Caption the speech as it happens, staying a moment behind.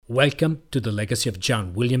Welcome to the Legacy of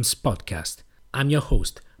John Williams podcast. I'm your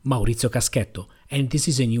host, Maurizio Caschetto, and this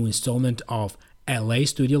is a new installment of LA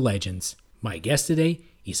Studio Legends. My guest today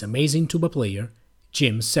is amazing tuba player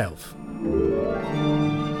Jim Self.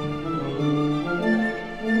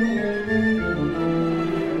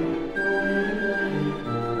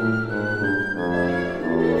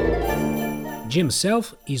 Jim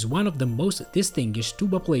Self is one of the most distinguished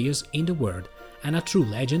tuba players in the world and a true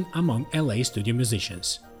legend among LA studio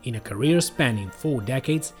musicians. In a career spanning 4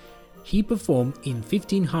 decades, he performed in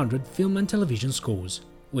 1,500 film and television scores.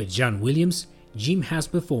 With John Williams, Jim has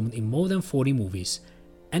performed in more than 40 movies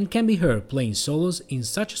and can be heard playing solos in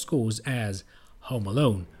such scores as Home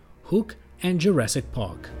Alone, Hook, and Jurassic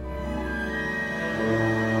Park.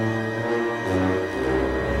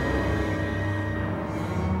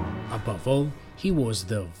 Above all, he was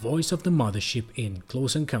the voice of the mothership in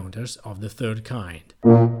Close Encounters of the Third Kind.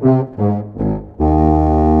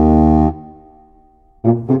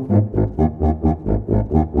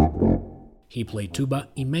 He played tuba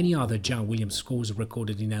in many other John Williams scores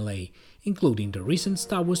recorded in LA, including the recent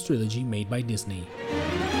Star Wars trilogy made by Disney.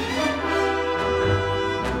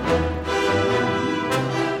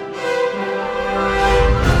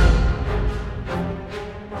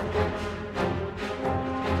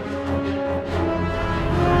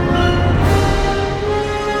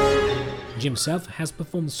 Jim Self has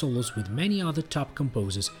performed solos with many other top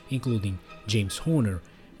composers, including James Horner,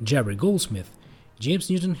 Jerry Goldsmith, James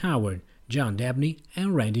Newton Howard, John Dabney,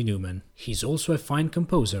 and Randy Newman. He's also a fine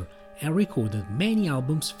composer and recorded many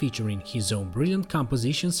albums featuring his own brilliant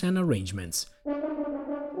compositions and arrangements.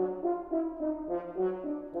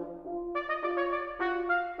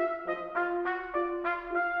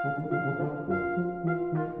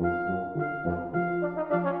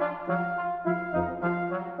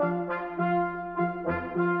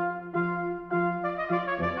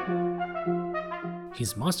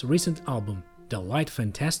 His most recent album, The Light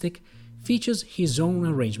Fantastic, features his own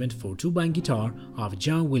arrangement for tuba and guitar of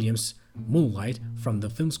John Williams' Moonlight from the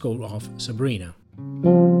film score of Sabrina.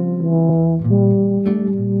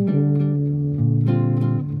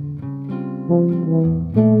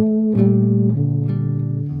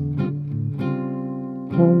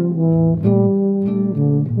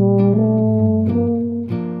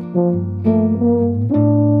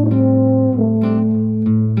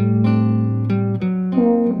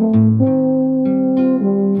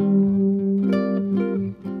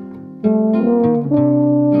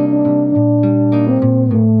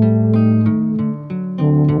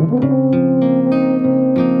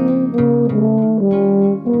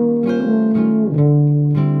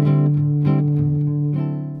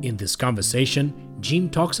 In this conversation, Jim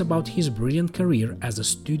talks about his brilliant career as a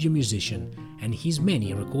studio musician and his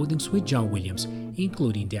many recordings with John Williams,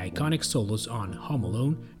 including the iconic solos on Home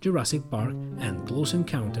Alone, Jurassic Park, and Close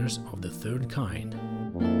Encounters of the Third Kind.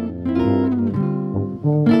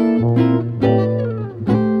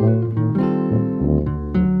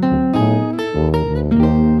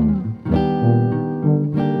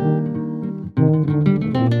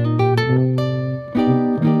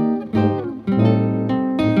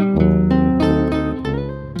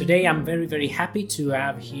 Today I'm very happy to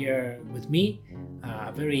have here with me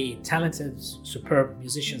very talented, superb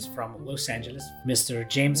musicians from Los Angeles, Mr.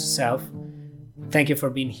 James Self. Thank you for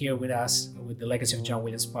being here with us with the Legacy of John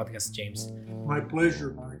Williams podcast, James. My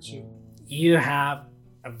pleasure, Maurizio. You have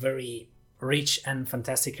a very rich and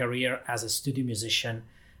fantastic career as a studio musician,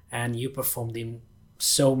 and you performed in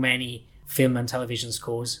so many film and television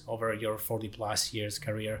scores over your 40 plus years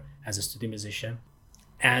career as a studio musician.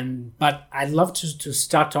 But I'd love to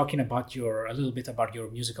start talking about a little bit about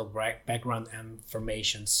your musical background and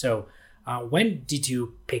formation. So, when did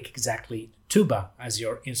you pick exactly tuba as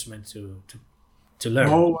your instrument to learn?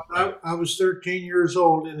 Oh, I was 13 years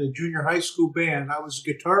old in a junior high school band. I was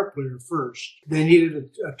a guitar player first. They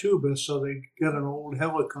needed a tuba, so they got an old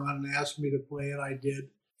Helicon and asked me to play it. I did,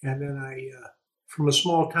 and then I, from a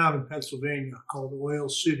small town in Pennsylvania called Oil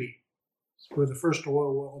City, where the first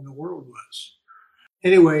oil well in the world was.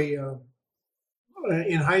 Anyway,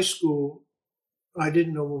 in high school, I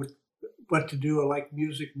didn't know what to do. I liked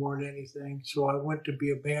music more than anything. So I went to be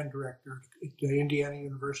a band director at the Indiana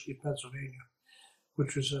University of Pennsylvania,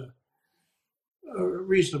 which was a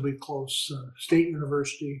reasonably close state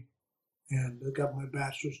university. And I got my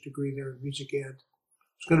bachelor's degree there in music ed.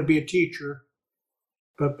 I was going to be a teacher.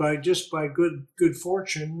 But by good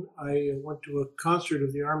fortune, I went to a concert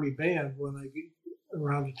of the Army Band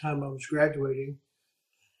around the time I was graduating.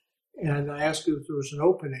 And I asked if there was an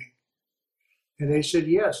opening. And they said,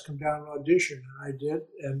 yes, come down and audition. And I did.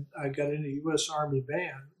 And I got into the U.S. Army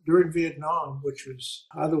Band during Vietnam, which was,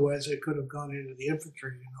 otherwise I could have gone into the infantry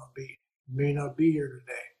and may not be here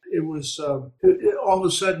today. It was, all of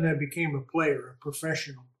a sudden I became a player, a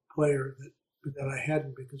professional player that I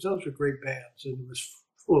hadn't, because those were great bands. And it was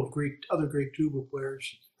full of other great tuba players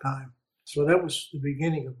at the time. So that was the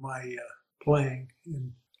beginning of my playing.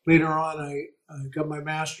 And later on, I got my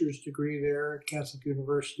master's degree there at Catholic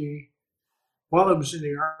University while I was in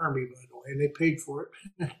the Army, by the way, and they paid for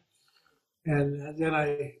it. And then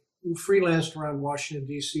I freelanced around Washington,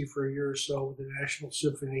 D.C. for a year or so with the National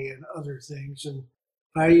Symphony and other things. And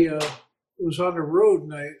I was on the road,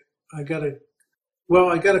 and I got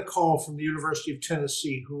a call from the University of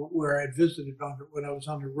Tennessee, where I had visited when I was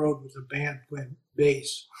on the road with a band playing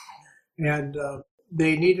bass. And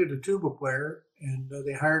they needed a tuba player, and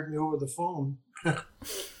they hired me over the phone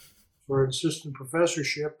for an assistant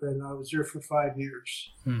professorship, and I was there for 5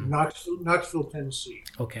 years in Knoxville, Tennessee.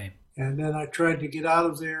 Okay. And then I tried to get out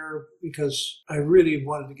of there because I really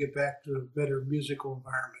wanted to get back to a better musical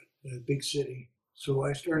environment in a big city. So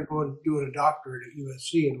I started doing a doctorate at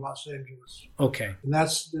USC in Los Angeles. Okay. And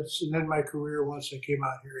and then my career, once I came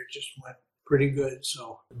out here, it just went pretty good.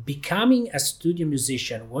 So becoming a studio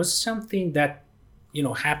musician was something that,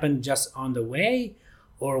 happened just on the way,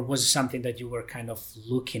 or was it something that you were kind of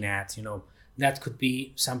looking at, that could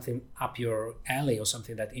be something up your alley or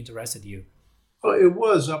something that interested you? Well, it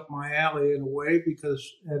was up my alley in a way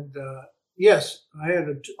yes, I had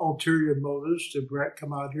ulterior motives to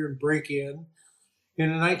come out here and break in. In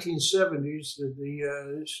the 1970s,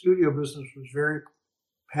 the studio business was very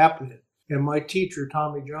happening. And my teacher,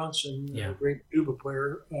 Tommy Johnson, a great tuba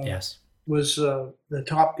player, was the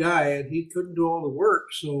top guy, and he couldn't do all the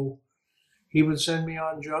work. So he would send me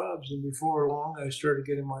on jobs. And before long, I started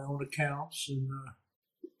getting my own accounts. And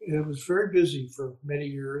it was very busy for many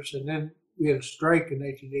years. And then we had a strike in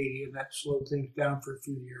 1980, and that slowed things down for a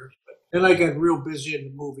few years. But then I got real busy in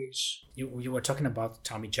the movies. You were talking about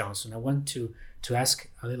Tommy Johnson. I want to ask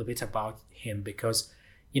a little bit about him because,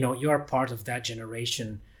 you are part of that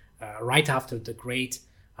generation right after the great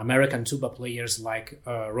American tuba players like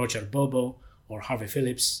Roger Bobo or Harvey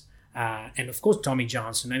Phillips, and of course Tommy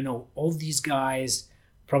Johnson. I know all these guys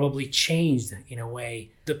probably changed, in a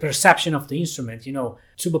way, the perception of the instrument.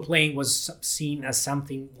 Tuba playing was seen as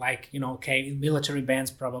something like, in military bands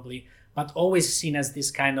probably, but always seen as this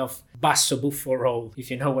kind of basso buffo role, if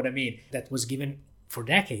you know what I mean, that was given for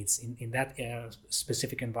decades in that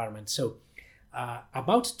specific environment. So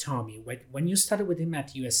about Tommy, when you started with him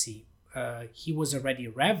at USC, he was already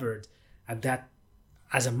revered at that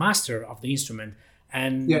as a master of the instrument.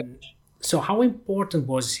 And so how important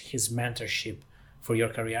was his mentorship for your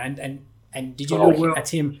career? And did you look at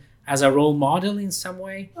him as a role model in some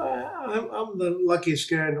way? I'm the luckiest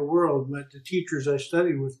guy in the world. But the teachers I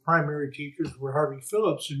studied with, primary teachers, were Harvey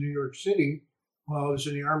Phillips in New York City while I was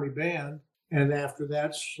in the Army Band. And after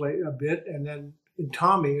that, a bit. And then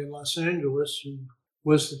Tommy in Los Angeles, who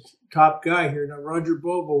was the top guy here. Now, Roger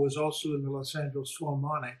Bobo was also in the Los Angeles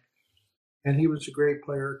Philharmonic, and he was a great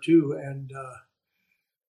player too. And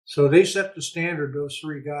so they set the standard, those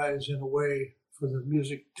three guys, in a way, for the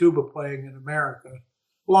music tuba playing in America,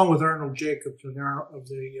 along with Arnold Jacobs of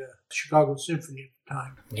the Chicago Symphony at the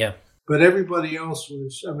time. Yeah. But everybody else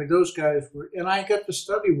was, those guys were, and I got to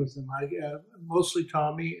study with them. Mostly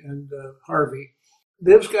Tommy and Harvey.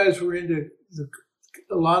 Those guys were into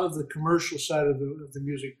a lot of the commercial side of the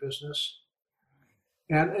music business.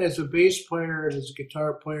 And as a bass player and as a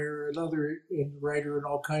guitar player and writer and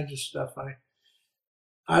all kinds of stuff,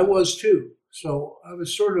 I was too. So I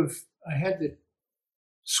was I had the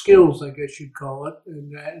skills, I guess you'd call it,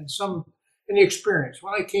 and the experience.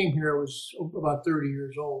 When I came here, I was about 30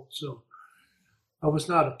 years old, so I was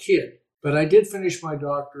not a kid. But I did finish my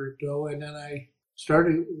doctorate, though, and then I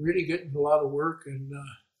started really getting a lot of work, and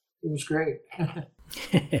it was great.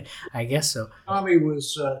 I guess so. Tommy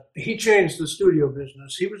he changed the studio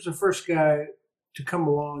business. He was the first guy to come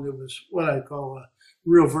along that was what I call a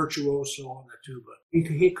real virtuoso on the tuba.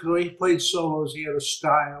 He played solos, he had a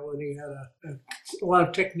style, and he had a lot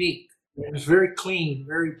of technique. He was very clean,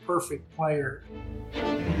 very perfect player.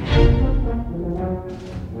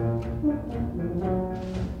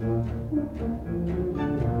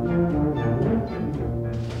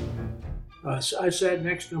 I sat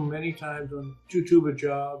next to him many times on 2 tuba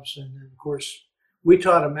jobs, and of course, we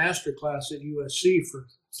taught a master class at USC for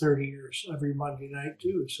 30 years, every Monday night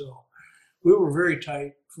too. So we were very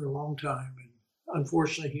tight for a long time, and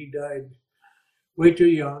unfortunately, he died way too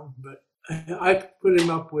young. But I put him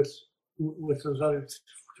up with those other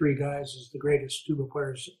three guys as the greatest tuba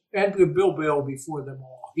players, and Bill Bell before them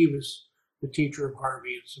all. He was the teacher of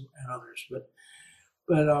Harvey and others.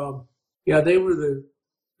 But yeah, they were the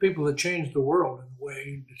people that changed the world in a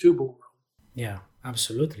way, the tuba world. Yeah,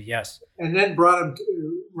 absolutely, yes. And then brought them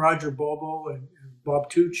to Roger Bobo and Bob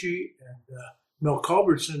Tucci and Mel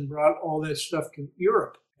Culbertson brought all that stuff to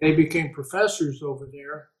Europe. They became professors over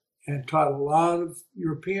there and taught a lot of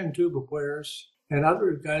European tuba players, and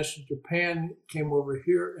other guys from Japan came over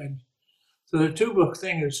here. And so the tuba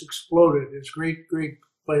thing has exploded. There's great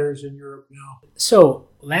players in Europe now. So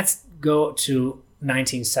let's go to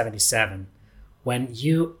 1977, when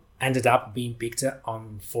you ended up being picked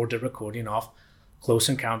on for the recording of Close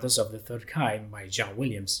Encounters of the Third Kind by John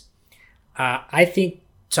Williams. I think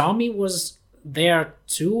Tommy was there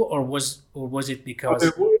too, or was it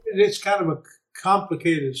because... It's kind of a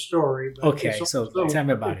complicated story. But okay, so tell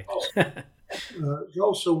me about it. It's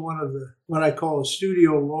also one of the, what I call a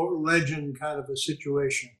studio legend kind of a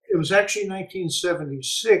situation. It was actually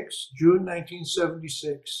 1976, June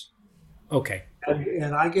 1976. Okay.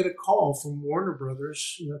 And I get a call from Warner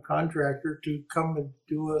Brothers, the contractor, to come and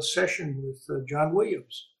do a session with John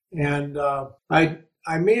Williams. And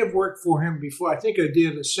I may have worked for him before. I think I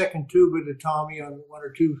did a second tuba to Tommy on one or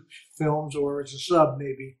two films, or as a sub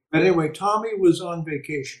maybe. But anyway, Tommy was on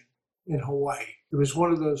vacation in Hawaii. It was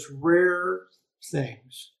one of those rare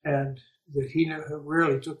things, and that he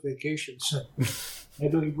rarely took vacations.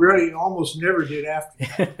 And he really almost never did after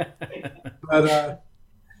that.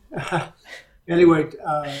 But anyway,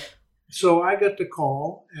 so I got the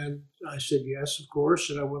call, and I said yes, of course.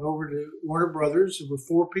 And I went over to Warner Brothers. There were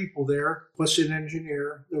 4 people there, plus an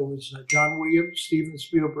engineer. There was John Williams, Steven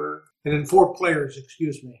Spielberg, and then 4 players,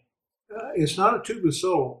 excuse me. It's not a tuba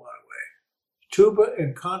solo, by the way. Tuba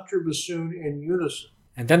and contrabassoon in unison.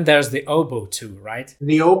 And then there's the oboe too, right? And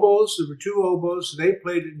the oboes, there were 2 oboes. They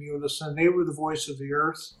played in unison. They were the voice of the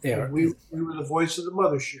earth. Yeah. And we were the voice of the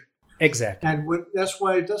mothership. Exactly. And that's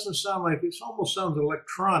why it doesn't sound like, it almost sounds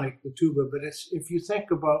electronic, the tuba, but it's, if you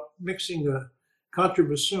think about mixing a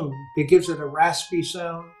contrabassoon, it gives it a raspy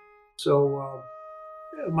sound. So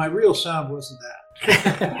my real sound wasn't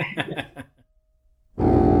that.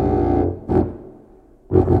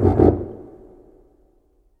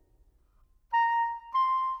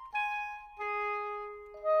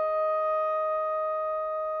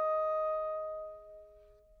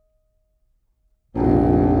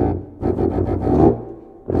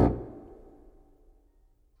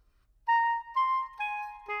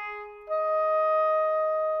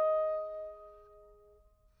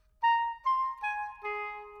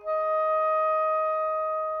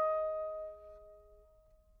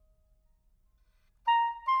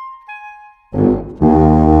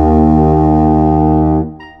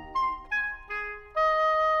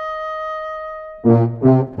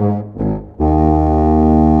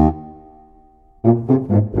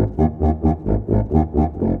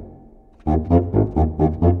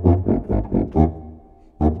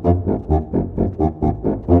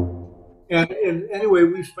 And anyway,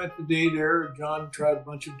 we spent the day there. John tried a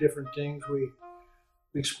bunch of different things. We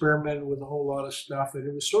experimented with a whole lot of stuff, and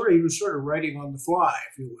he was sort of writing on the fly,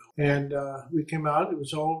 if you will. And we came out. It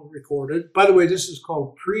was all recorded. By the way, this is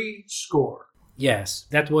called pre-score. Yes,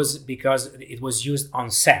 that was because it was used on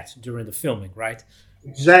set during the filming, right?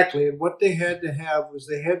 Exactly. And what they had to have was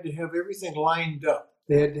they had to have everything lined up.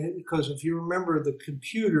 They had to, because if you remember, the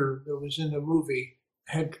computer that was in the movie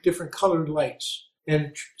had different colored lights,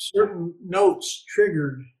 and certain notes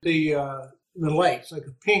triggered the lights. Like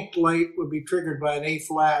a pink light would be triggered by an A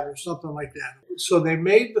flat or something like that. So they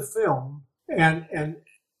made the film, and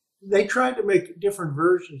they tried to make different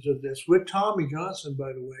versions of this with Tommy Johnson,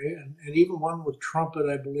 by the way, and even one with trumpet,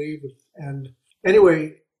 I believe. And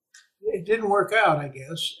anyway, it didn't work out, I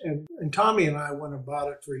guess. And Tommy and I went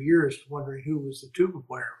about it for years, wondering who was the tuba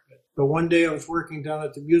player. But one day I was working down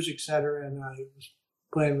at the music center, and I was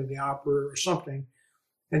playing with the opera or something,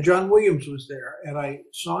 and John Williams was there. And I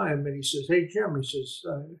saw him, and he says, "Hey, Jim," he says,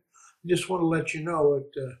 "I just want to let you know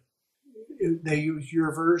they used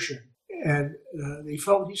your version." And he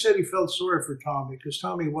said he felt sorry for Tommy, because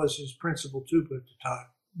Tommy was his principal tuba at the time.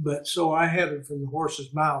 But so I had it from the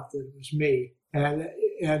horse's mouth that it was me.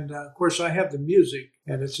 And of course, I have the music,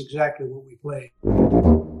 and it's exactly what we played.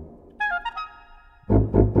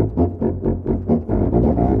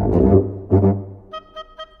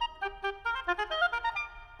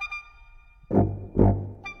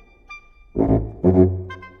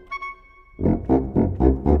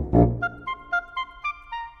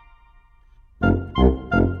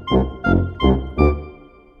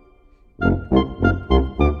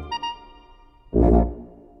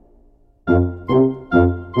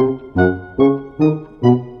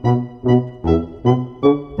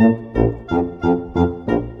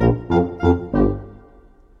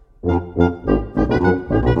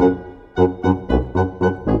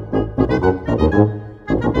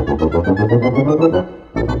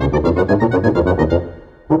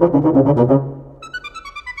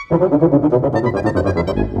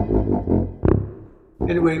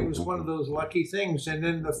 one of those lucky things. And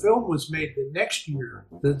then the film was made the next year.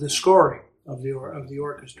 The scoring of the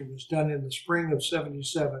orchestra was done in the spring of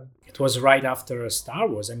 '77. It was right after Star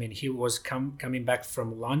Wars. I mean, he was coming back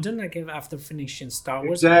from London, I guess, after finishing Star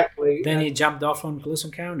Wars. Exactly. Then he jumped off on Close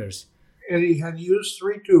Encounters. And he had used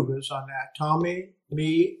 3 tubas on that: Tommy,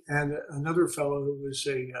 me, and another fellow who was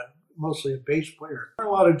mostly a bass player. There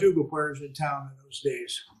were a lot of tuba players in town in those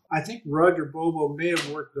days. I think Roger Bobo may have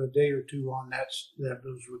worked a day or two on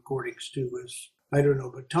those recordings too. I don't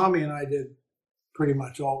know, but Tommy and I did pretty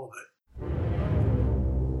much all of it.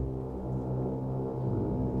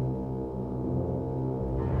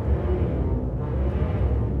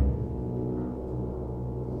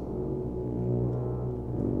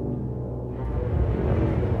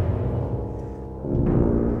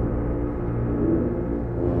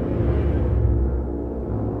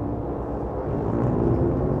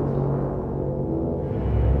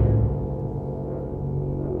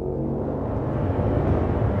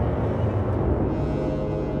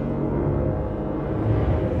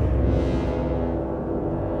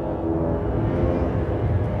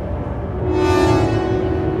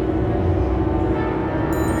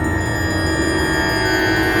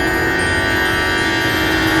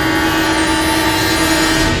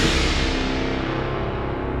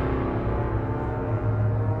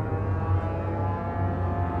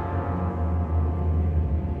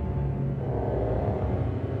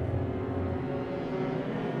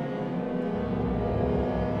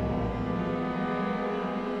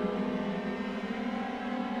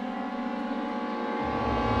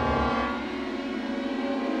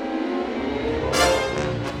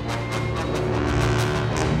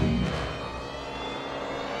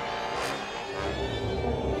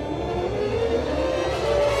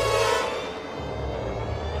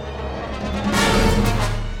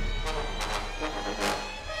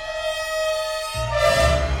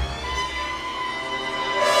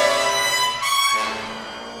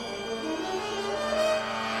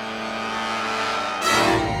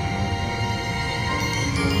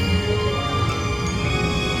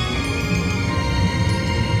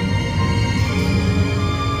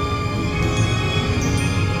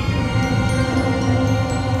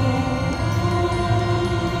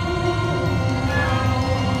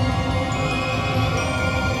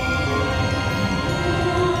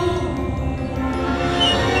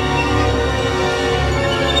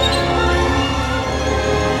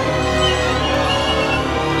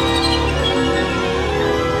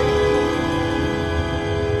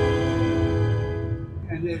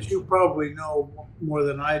 Probably know more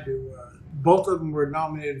than I do. Both of them were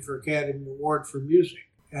nominated for Academy Award for music,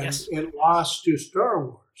 and Yes. It lost to Star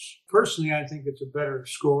Wars. Personally, I think it's a better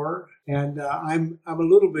score, and I'm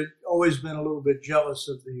always been a little bit jealous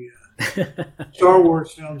of the Star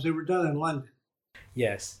Wars films. They were done in London,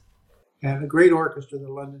 Yes. and a great orchestra, the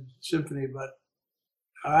London Symphony, but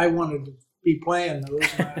I wanted to be playing those.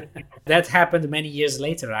 That happened many years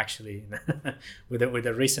later, actually, with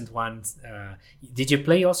the recent ones. Did you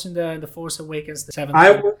play also in the Force Awakens, the 7th?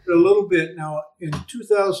 I worked a little bit. Now, in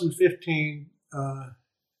 2015,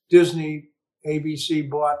 Disney, ABC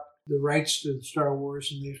bought the rights to Star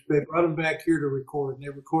Wars, and they brought them back here to record. And they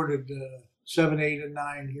recorded 7, 8, and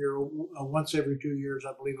 9 here once every 2 years,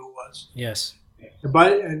 I believe it was. Yes.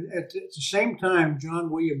 And at the same time, John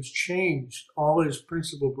Williams changed all his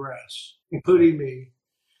principal brass, including me.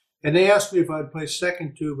 And they asked me if I'd play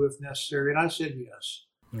second tuba if necessary, and I said yes.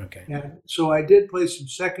 Okay. And so I did play some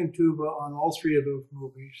second tuba on all 3 of those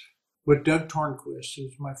movies with Doug Tornquist,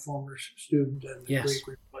 who's my former student and a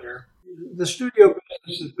great player. The studio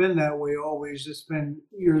business has been that way always. It's been,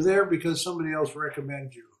 you're there because somebody else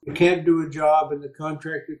recommends you. You can't do a job and the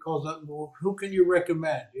contractor calls up and goes, who can you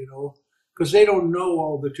recommend, Because they don't know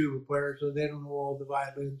all the tuba players, or they don't know all the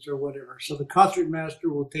violins or whatever. So the concertmaster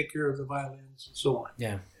will take care of the violins and so on.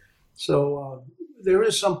 Yeah. So there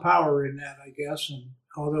is some power in that, I guess. And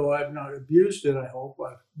although I've not abused it, I hope,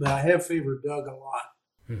 but I have favored Doug a lot.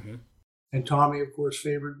 Mm-hmm. And Tommy, of course,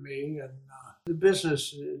 favored me. And the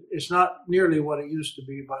business is not nearly what it used to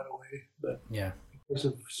be, by the way, but yeah, because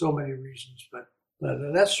of so many reasons. But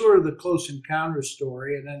that's sort of the Close Encounters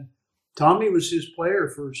story. And then Tommy was his player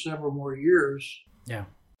for several more years. Yeah.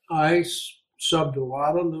 I subbed a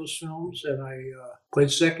lot on those films, and I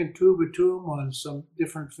played second tuba to him on some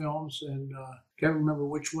different films, and can't remember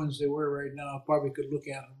which ones they were right now. I probably could look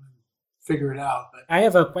at them and figure it out. But I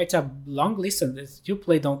have quite a long list. You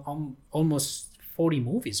played on almost 40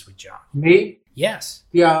 movies with John. Me? Yes.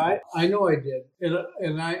 Yeah, I know I did,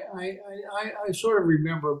 and I sort of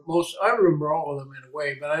remember most. I remember all of them in a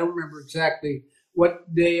way, but I don't remember exactly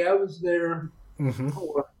what day I was there. Mm-hmm.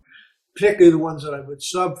 particularly the ones that I would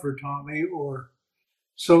sub for Tommy. Or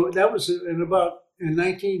so that was in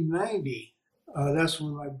 1990. That's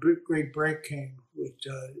when my great break came with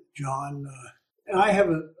John. I have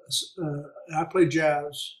I play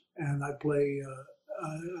jazz and I play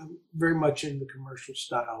I'm very much in the commercial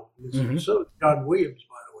style. Mm-hmm. So John Williams,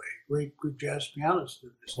 by the way, great good jazz pianist.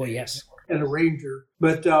 Oh yes, and arranger.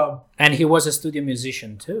 But and he was a studio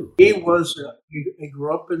musician too. he was. He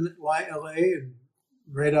grew up in LA, and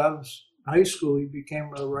right out of high school, he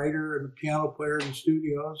became a writer and a piano player in the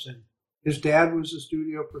studios. And his dad was a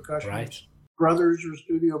studio percussionist. Right. Brothers are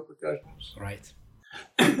studio percussionists. Right.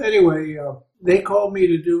 Anyway, they called me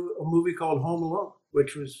to do a movie called Home Alone,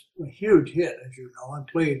 which was a huge hit, as you know, and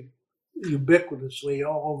played ubiquitously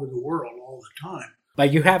all over the world all the time.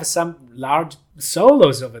 But you have some large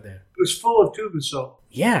solos over there. It was full of tuba solo.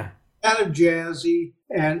 Yeah. Kind of jazzy.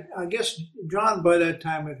 And I guess John, by that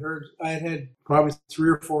time, I had probably 3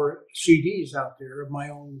 or 4 CDs out there of my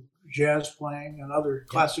own jazz playing and other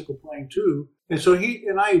classical playing too. And so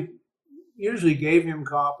I usually gave him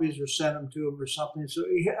copies or sent them to him or something. So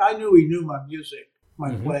I knew he knew my music,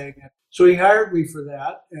 my playing. So he hired me for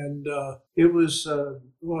that. And it was a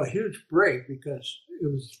huge break because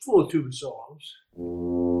it was full of tuba solos.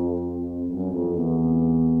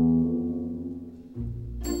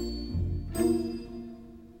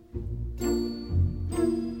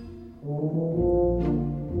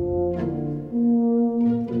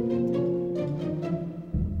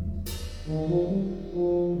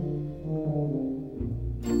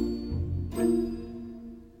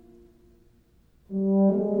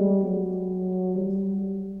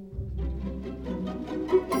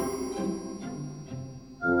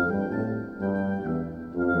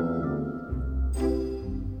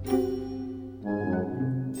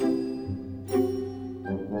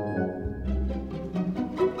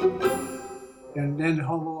 And then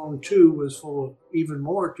Home Alone 2 was full of even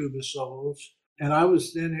more tuba solos. And I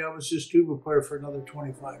was just tuba player for another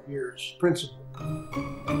 25 years, principal.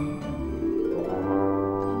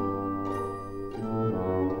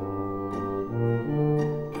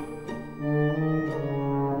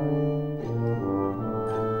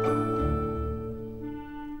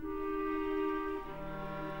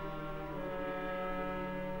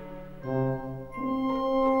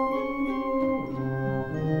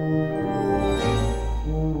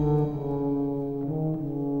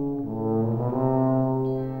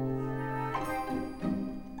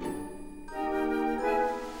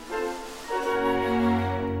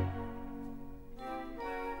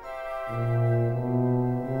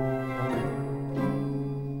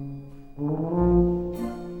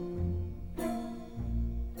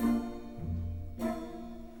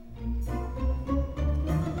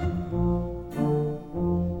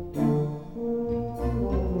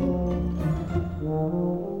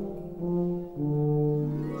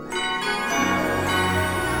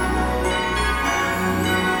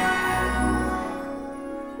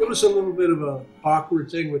 It was a little bit of a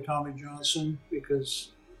awkward thing with Tommy Johnson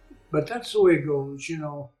but that's the way it goes, you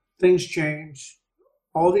know. Things change.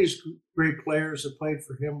 All these great players that played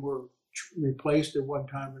for him were replaced at one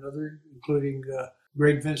time or another, including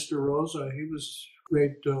great Vince DeRosa. He was a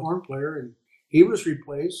great horn player, and he was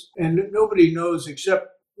replaced. And nobody knows, except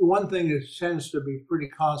one thing that tends to be pretty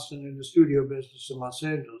constant in the studio business in Los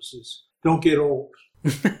Angeles is don't get old.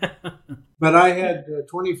 But I had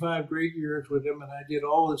 25 great years with him, and I did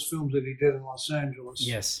all his films that he did in Los Angeles.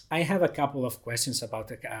 Yes. I have a couple of questions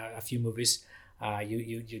about a few movies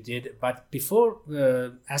you did. But before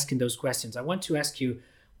asking those questions, I want to ask you,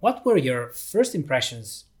 what were your first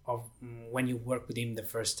impressions of when you worked with him the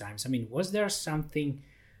first times? I mean, was there something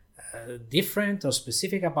different or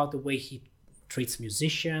specific about the way he treats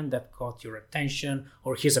musician that caught your attention,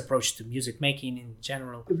 or his approach to music making in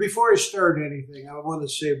general? Before I start anything, I want to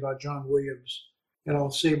say about John Williams, and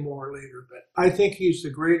I'll say more later, but I think he's the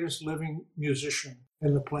greatest living musician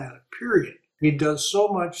in the planet, period. He does so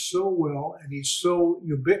much so well, and he's so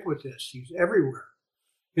ubiquitous. He's everywhere.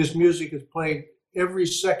 His music is played every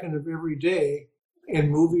second of every day in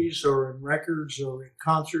movies or in records or in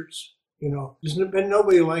concerts. You know, there's been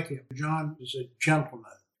nobody like him. John is a gentleman.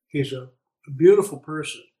 He's a beautiful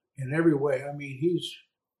person in every way. I mean, he's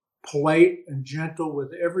polite and gentle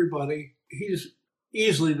with everybody. He's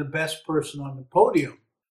easily the best person on the podium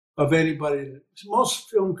of anybody. Most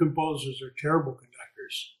film composers are terrible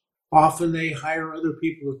conductors. Often they hire other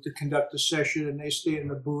people to conduct a session, and they stay in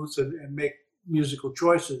the booth and make musical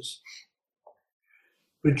choices.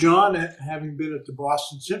 But John, having been at the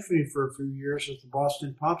Boston Symphony for a few years as the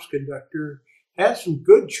Boston Pops conductor, had some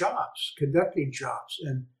good chops, conducting chops.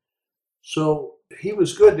 And so he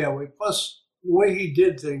was good that way. Plus, the way he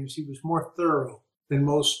did things, he was more thorough than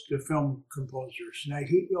most film composers. Now,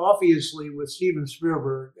 he obviously, with Steven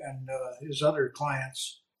Spielberg and his other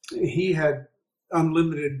clients, he had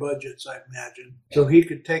unlimited budgets, I imagine. So he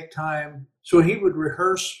could take time. So he would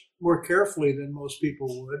rehearse more carefully than most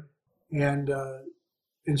people would, and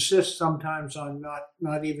insist sometimes on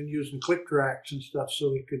not even using click tracks and stuff,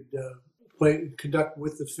 so he could conduct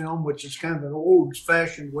with the film, which is kind of an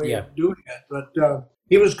old-fashioned way of doing it. But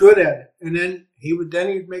he was good at it, and then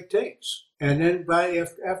he'd make takes, and then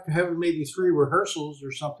after having maybe 3 rehearsals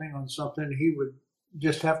or something on something, he would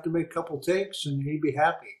just have to make a couple takes, and he'd be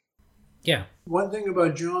happy. Yeah. One thing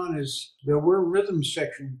about John is there were rhythm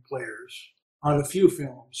section players on a few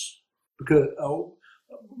films, because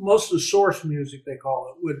most of the source music, they call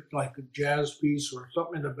it, would, like a jazz piece or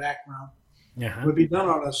something in the background, would be done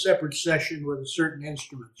on a separate session with a certain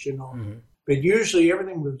instruments, Mm-hmm. But usually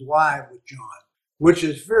everything was live with John, which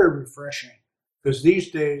is very refreshing, because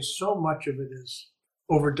these days so much of it is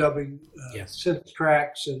overdubbing synth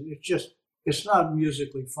tracks, and it's not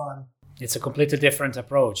musically fun. It's a completely different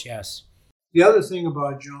approach, yes. The other thing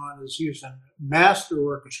about John is he's a master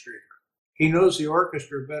orchestrator. He knows the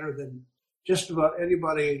orchestra better than just about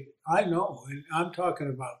anybody I know. And I'm talking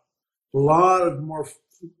about a lot of more,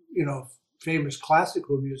 famous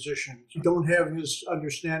classical musicians who don't have his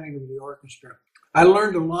understanding of the orchestra. I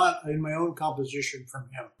learned a lot in my own composition from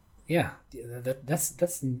him. Yeah, that's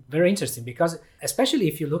very interesting, because especially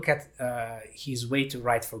if you look at his way to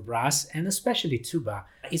write for brass and especially tuba,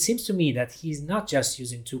 it seems to me that he's not just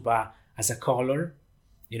using tuba as a color,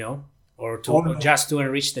 or just to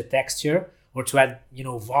enrich the texture or to add,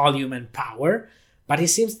 volume and power, but it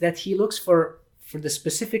seems that he looks for the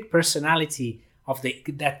specific personality of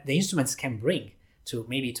that the instruments can bring to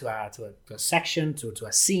maybe to a section, to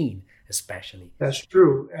a scene, especially. That's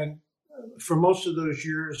true, and for most of those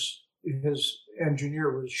years, his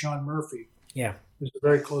engineer was Sean Murphy. Yeah. He was a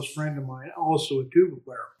very close friend of mine, also a tuba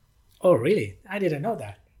player. Oh, really? I didn't know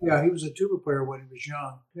that. Yeah, he was a tuba player when he was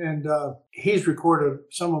young. And he's recorded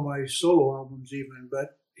some of my solo albums even,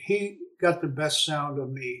 but he got the best sound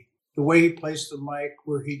of me. The way he placed the mic,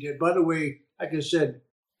 where he did. By the way, like I said,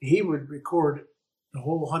 he would record the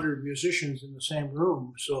whole 100 musicians in the same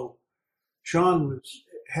room. So Sean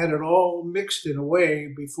had it all mixed in a way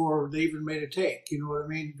before they even made a take. You know what I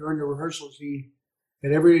mean? During the rehearsals, he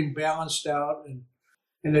had everything balanced out,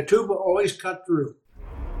 and the tuba always cut through.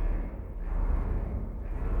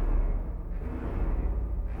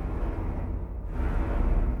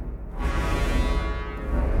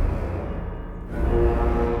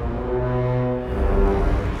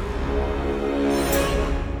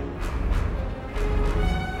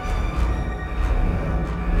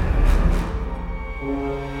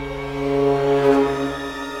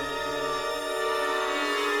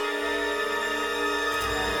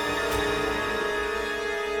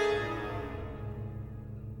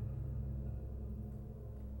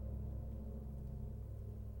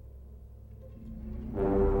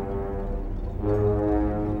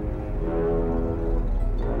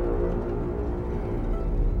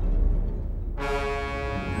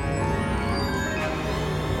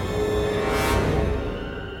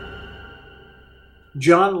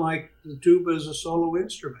 John liked the tuba as a solo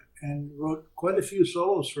instrument and wrote quite a few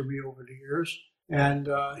solos for me over the years. And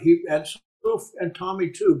and Tommy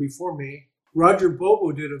too, before me. Roger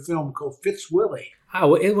Bobo did a film called Fitzwilly.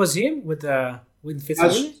 Oh, it was him with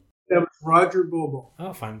Fitzwilly? That was Roger Bobo.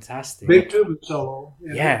 Oh, fantastic. Big tuba solo.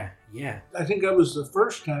 Yeah. I think that was the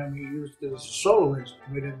first time he used it as a solo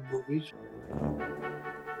instrument in the movies.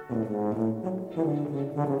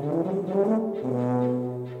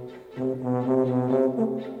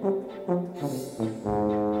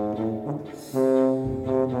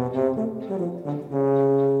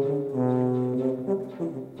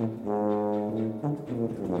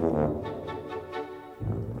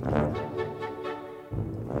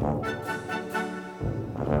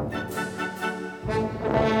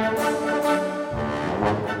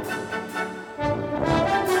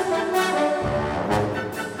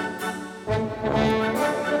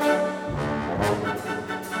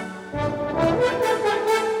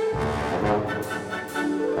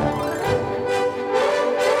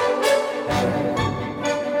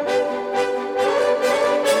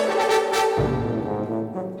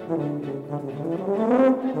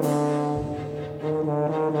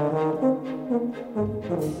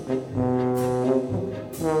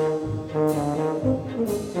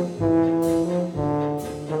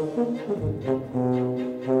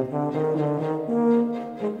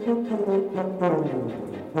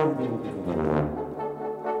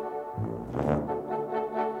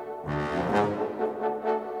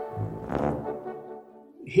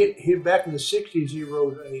 he back in the '60s. He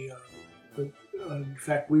wrote in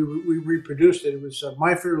fact, we reproduced it. It was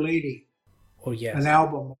My Fair Lady, Oh yes, an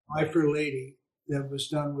album, My Fair Lady, that was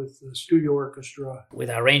done with the studio orchestra. with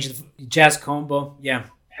arranged jazz combo. Yeah.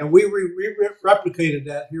 And we replicated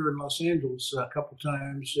that here in Los Angeles a couple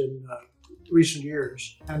times in recent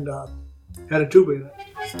years, and had a tuba in it.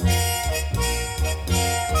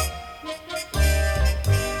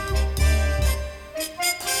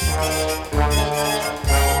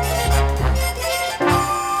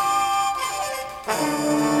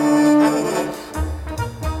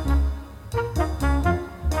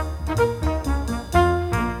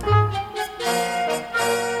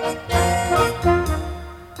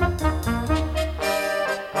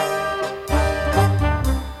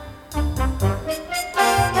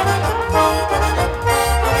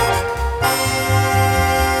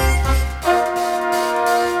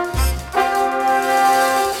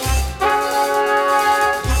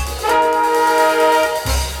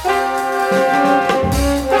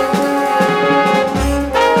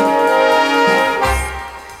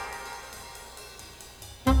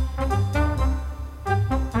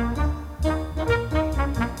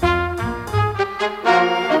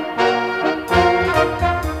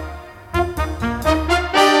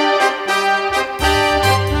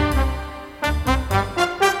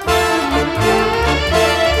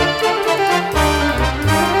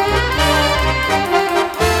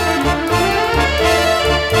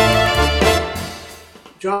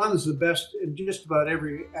 John is the best in just about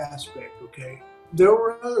every aspect, okay? There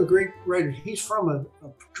were other great writers. He's from a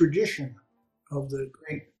tradition of the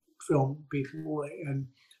great film people. And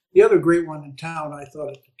the other great one in town, I thought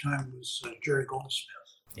at the time, was Jerry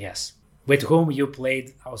Goldsmith. Yes. With whom you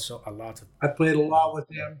played also a lot. I played a lot with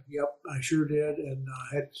him. Yep, I sure did. And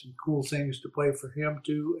had some cool things to play for him,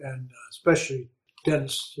 too. And especially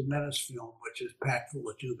Dennis the Menace film, which is packed full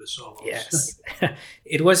of tuba solos. Yes.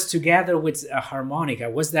 It was together with a harmonica.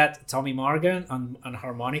 Was that Tommy Morgan on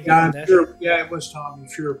harmonica? Yeah, I'm sure. Yeah, it was Tommy,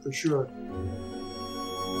 sure, for sure.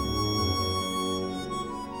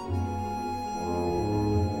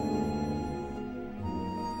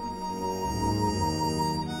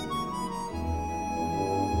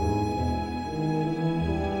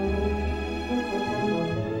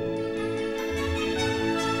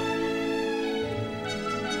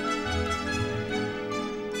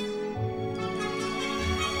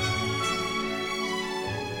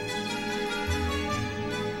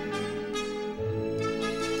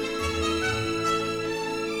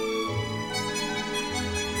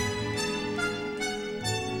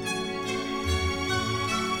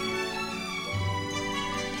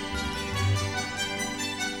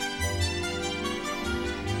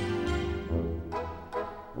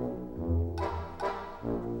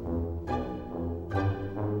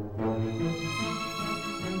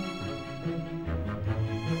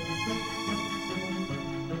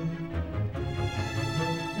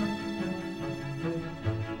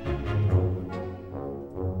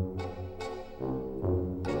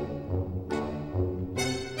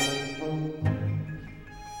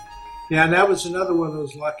 Yeah, and that was another one of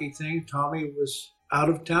those lucky things. Tommy was out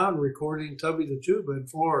of town recording Tubby the Tuba in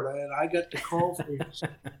Florida, and I got the call for him.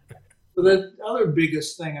 But the other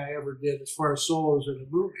biggest thing I ever did as far as solos in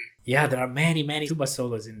a movie. Yeah, there are many, many tuba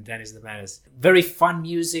solos in Dennis the Menace. Very fun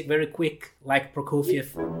music, very quick, like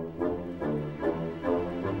Prokofiev.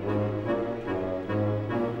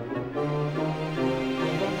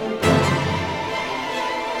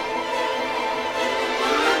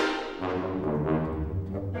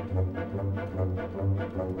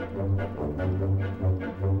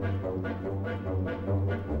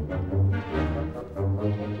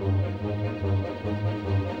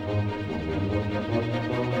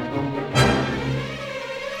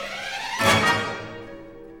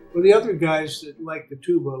 Well, the other guys that liked the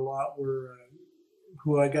tuba a lot were,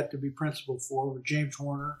 who I got to be principal for, were James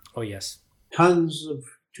Horner. Oh, yes. Tons of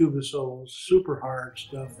tuba solos, super hard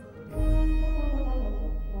stuff.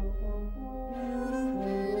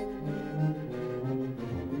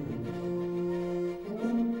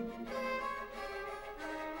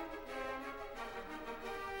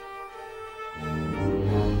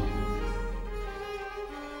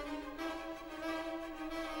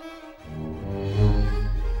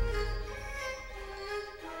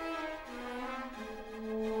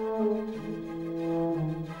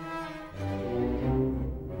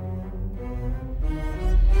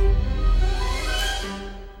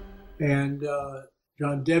 And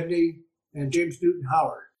John Debney and James Newton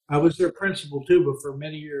Howard. I was their principal tuba for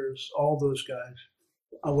many years, all those guys.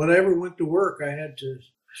 When I ever went to work, I had to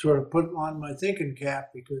sort of put on my thinking cap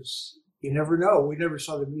because you never know. We never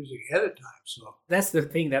saw the music ahead of time. So that's the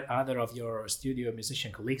thing that other of your studio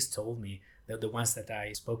musician colleagues told me, the ones that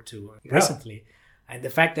I spoke to recently. And the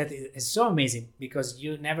fact that it's so amazing because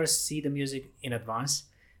you never see the music in advance.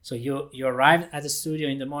 So you arrive at the studio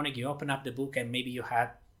in the morning, you open up the book, and maybe you had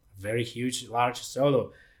a very huge, large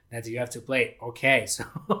solo that you have to play. Okay, so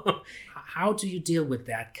how do you deal with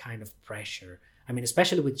that kind of pressure? I mean,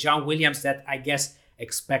 especially with John Williams, that I guess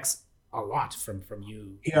expects a lot from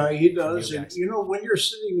you. Yeah, he does. And when you're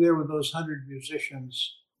sitting there with those 100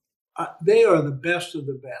 musicians, they are the best of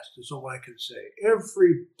the best, is all I can say.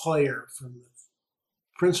 Every player, from the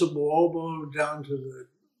principal oboe down to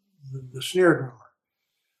the snare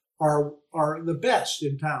drummer, are the best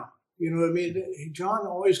in town. You know what I mean? John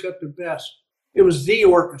always got the best. It was the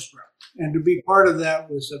orchestra, and to be part of that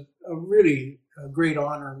was a really great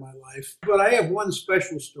honor in my life. But I have one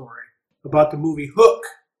special story about the movie Hook.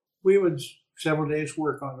 We would several days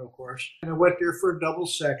work on it, of course. And I went there for a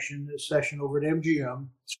session over at MGM.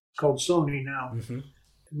 It's called Sony now. Mm-hmm. In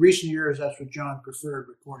recent years, that's what John preferred,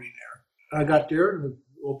 recording there. I got there and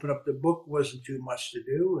opened up the book. Wasn't too much to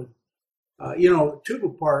do. And, tuba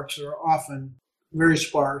parts are often very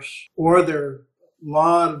sparse, or there are a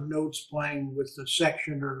lot of notes playing with the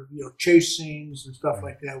section, or, chase scenes and stuff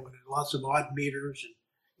like that, with lots of odd meters. And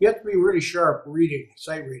you have to be really sharp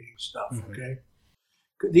sight reading stuff, okay?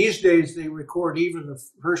 These days, they record even the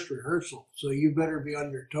first rehearsal, so you better be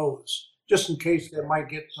on your toes, just in case they might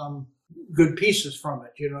get some good pieces from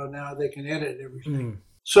it. Now they can edit everything.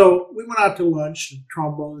 So we went out to lunch, and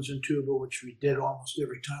trombones and tuba, which we did almost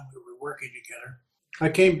every time we were working together. I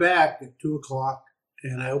came back at 2:00,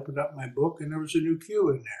 and I opened up my book, and there was a new cue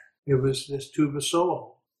in there. It was this tuba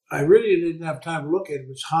solo. I really didn't have time to look at it. It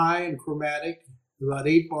was high and chromatic, about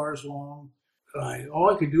 8 bars long.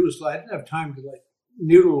 All I could do was, I didn't have time to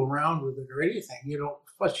noodle around with it or anything.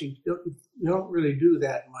 Plus you don't really do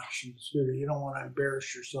that much in the studio. You don't want to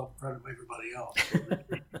embarrass yourself in front of everybody else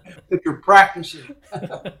if you're practicing.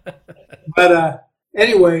 But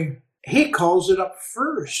anyway, he calls it up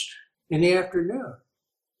first in the afternoon.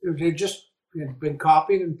 It had just been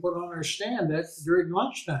copied and put on our stand during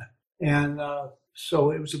lunchtime. And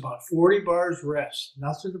so it was about 40 bars rest,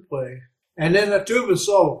 nothing to play. And then a tuba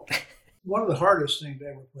solo. One of the hardest things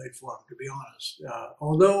I ever played for him, to be honest.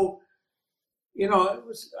 Although,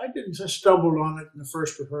 I didn't just stumble on it in the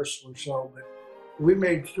first rehearsal or so, but we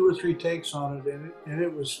made 2 or 3 takes on it, and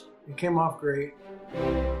it came off great.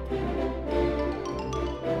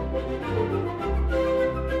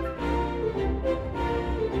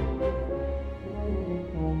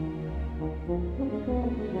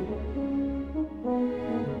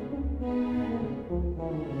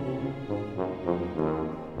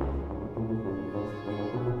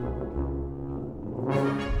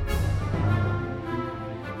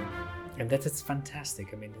 And that is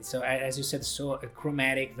fantastic. I mean, so as you said, so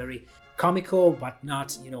chromatic, very comical, but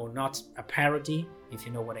not a parody, if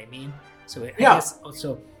you know what I mean. So I guess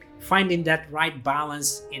also finding that right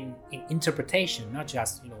balance in interpretation, not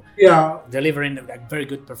just delivering a very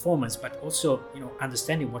good performance, but also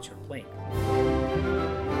understanding what you're playing.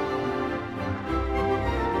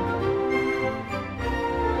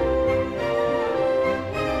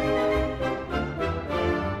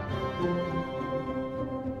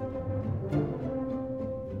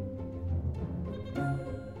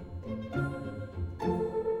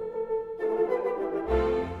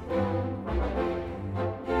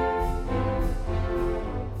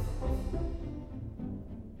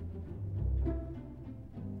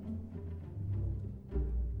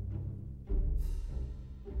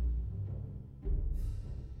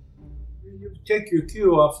 You take your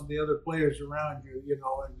cue off of the other players around you,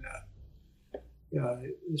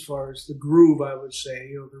 as far as the groove, I would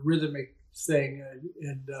say, the rhythmic thing.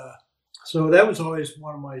 So that was always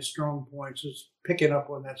one of my strong points, is picking up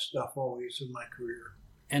on that stuff always in my career.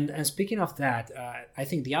 And speaking of that, I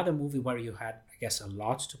think the other movie where you had, I guess, a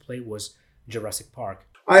lot to play was Jurassic Park.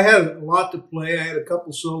 I had a lot to play. I had a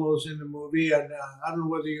couple solos in the movie, and I don't know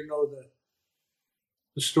whether you know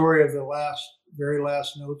the story of the very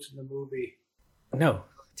last notes in the movie. No,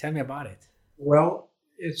 tell me about it. Well,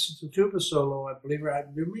 it's a tuba solo, I believe.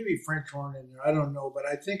 There may be French horn in there, I don't know, but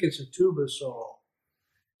I think it's a tuba solo.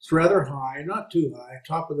 It's rather high, not too high,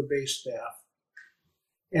 top of the bass staff.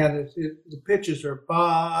 And the pitches are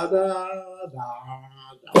ba da da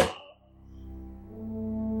da.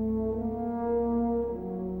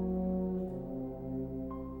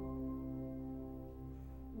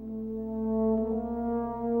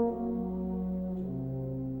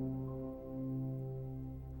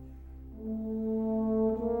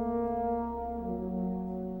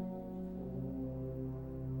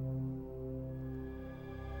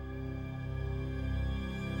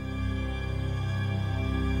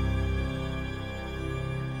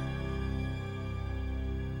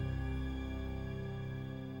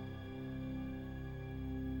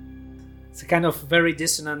 It's a kind of very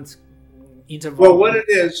dissonant interval. Well, what it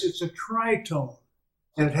is, it's a tritone,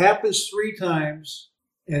 and it happens 3 times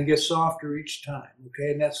and gets softer each time.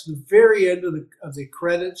 Okay, and that's the very end of the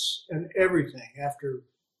credits and everything. After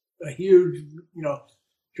a huge,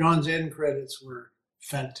 John's end credits were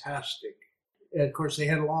fantastic. And of course, they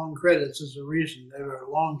had long credits as a reason. They were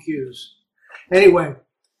long queues. Anyway,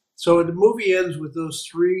 so the movie ends with those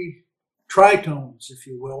 3 tritones, if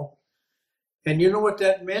you will. And you know what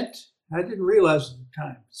that meant? I didn't realize at the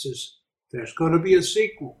time. It says, there's going to be a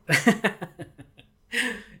sequel.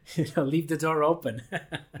 Leave the door open.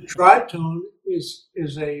 The tritone is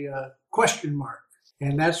a question mark.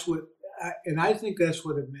 And that's what, I think that's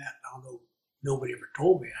what it meant, although nobody ever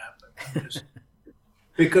told me that.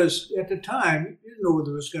 Because at the time, you didn't know whether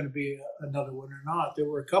there was going to be another one or not. There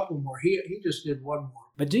were a couple more. He just did one more.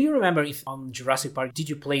 But do you remember if on Jurassic Park, did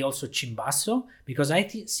you play also Chimbasso? Because I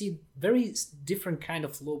see very different kind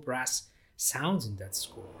of low brass sounds in that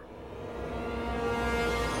score.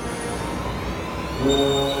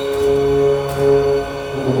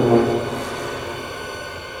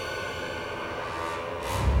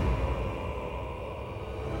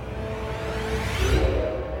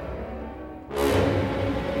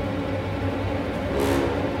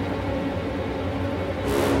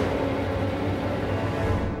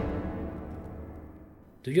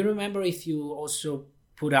 Do you remember if you also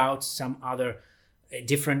put out some other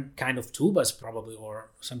different kind of tubas probably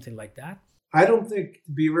or something like that? I don't think,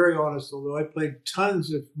 to be very honest, although I played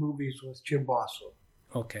tons of movies with Chimbasso.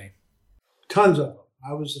 Okay. Tons of them.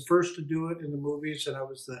 I was the first to do it in the movies, and I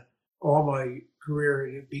was all my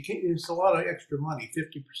career. It's a lot of extra money,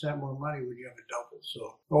 50% more money when you have a double.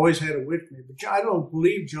 So I always had it with me. But I don't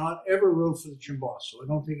believe John ever wrote for the Chimbasso. I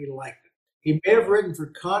don't think he liked it. He may have written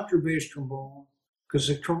for contrabass trombone, because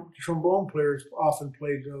the trombone players often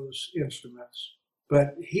played those instruments.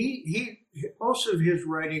 But he most of his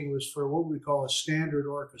writing was for what we call a standard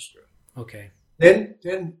orchestra. Okay.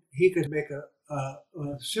 Then he could make a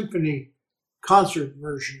symphony concert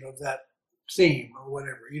version of that theme or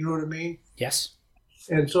whatever. You know what I mean? Yes.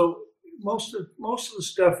 And so most of the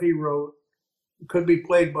stuff he wrote could be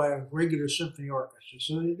played by a regular symphony orchestra.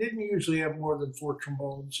 So they didn't usually have more than 4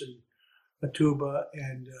 trombones and a tuba,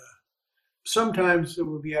 and sometimes there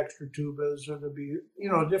would be extra tubas, or there'd be,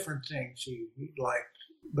 different things he liked.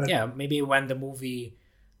 But yeah, maybe when the movie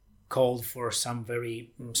called for some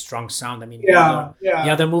very strong sound. I mean, the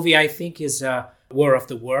other movie I think is War of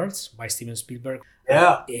the Worlds by Steven Spielberg.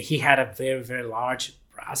 Yeah. He had a very, very large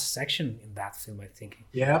brass section in that film, I think.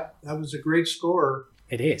 Yeah, that was a great score.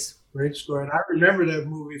 It is. Great score. And I remember that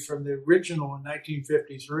movie from the original in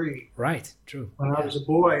 1953. Right, true. When I was a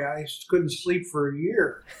boy, I couldn't sleep for a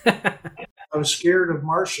year. I was scared of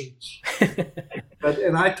Martians.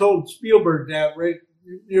 And I told Spielberg that right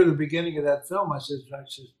near the beginning of that film. I said,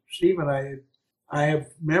 Stephen, I have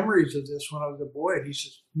memories of this when I was a boy. And he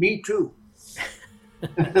says, me too.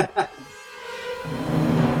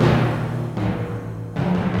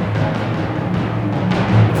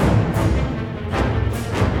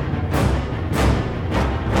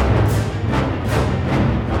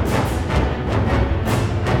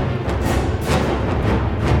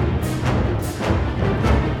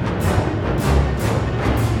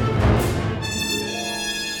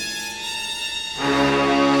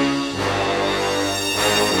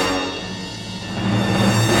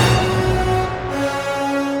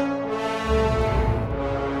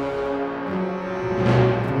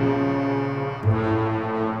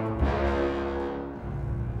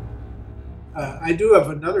 I do have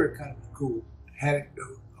another kind of cool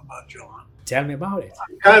anecdote about John. Tell me about it.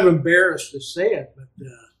 I'm kind of embarrassed to say it, but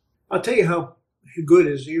I'll tell you how good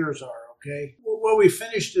his ears are, okay? Well, we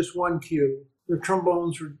finished this one cue. The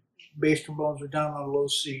bass trombones were down on low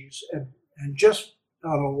Cs, and just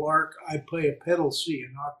on a lark, I play a pedal C,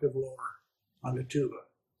 an octave lower, on the tuba.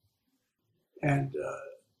 And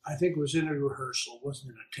I think it was in a rehearsal, it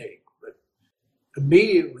wasn't in a take, but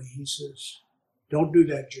immediately he says, don't do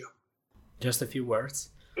that, Jim. Just a few words.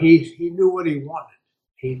 He knew what he wanted.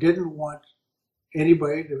 He didn't want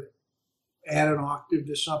anybody to add an octave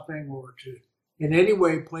to something or to in any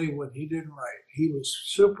way play what he didn't write. He was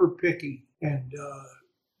super picky, and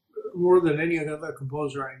more than any other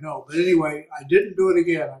composer I know. But anyway, I didn't do it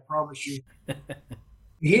again, I promise you.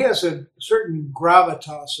 He has a certain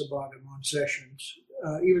gravitas about him on sessions,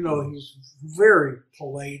 even though he's very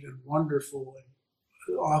polite and wonderful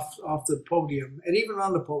and off the podium, and even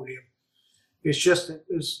on the podium. It's just that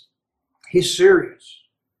he's serious,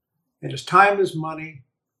 and his time is money,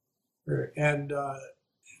 and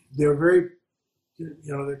they're very,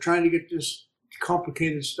 they're trying to get this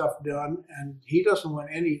complicated stuff done, and he doesn't want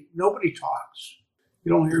nobody talks.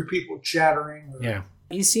 You don't hear people chattering. Yeah.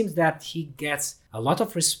 It seems that he gets a lot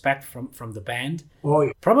of respect from the band. Oh,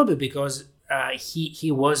 yeah. Probably because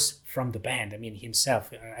he was from the band. I mean,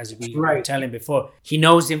 himself, as we were telling before, he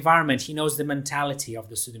knows the environment, he knows the mentality of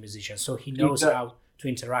the studio musician, so he knows how to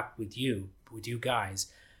interact with you guys.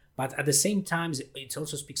 But at the same time, it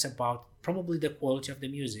also speaks about probably the quality of the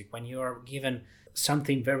music. When you are given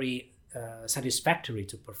something very satisfactory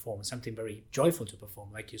to perform, something very joyful to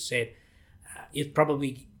perform, like you said, it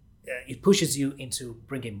probably it pushes you into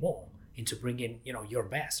bringing more, into bringing your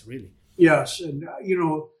best, really. Yes, and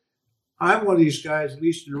I'm one of these guys. At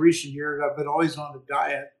least in recent years, I've been always on a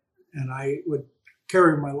diet, and I would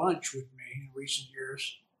carry my lunch with me in recent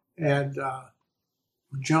years. And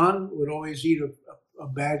John would always eat a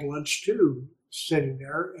bag lunch too, sitting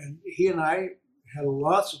there, and he and I had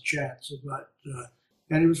lots of chats about.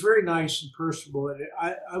 And it was very nice and personable. And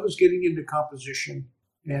I was getting into composition,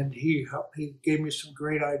 and he gave me some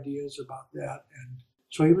great ideas about that. And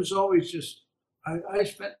so he was always just. I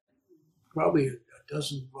spent probably a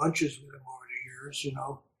dozen lunches with him over the years.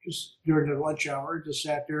 Just during the lunch hour, just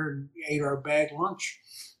sat there and ate our bag lunch.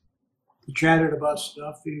 We chatted about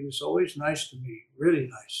stuff. He was always nice to me, really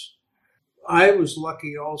nice. I was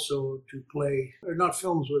lucky also to play, or not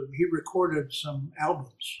films with him. He recorded some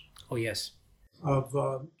albums. Oh, yes. Of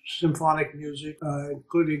symphonic music,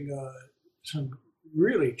 including some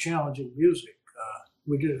really challenging music.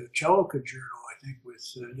 We did a cello concerto, I think, with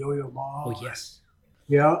Yo-Yo Ma. Oh, yes.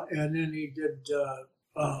 Yeah, and then he did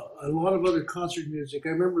a lot of other concert music. I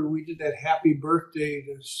remember we did that Happy Birthday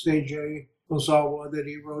to Seiji Ozawa that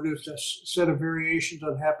he wrote. It was a set of variations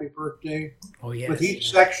on Happy Birthday. Oh, yes. With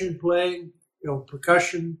each section playing,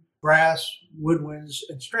 percussion, brass, woodwinds,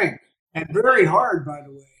 and strings. And very hard, by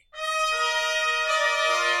the way.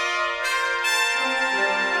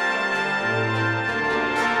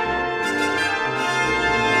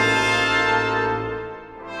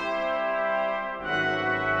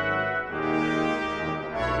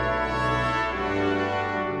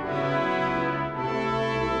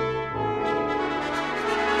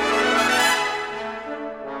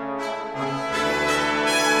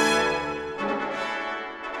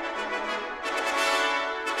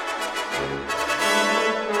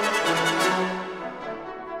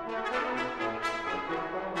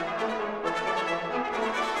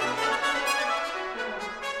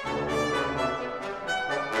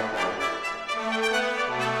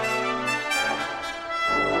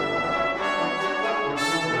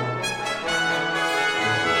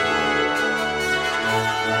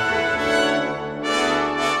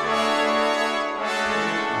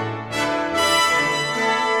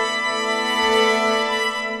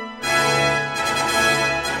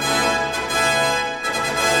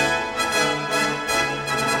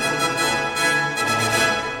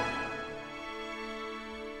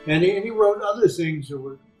 And he wrote other things that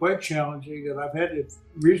were quite challenging that I've had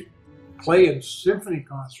to play in symphony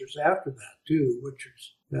concerts after that too, which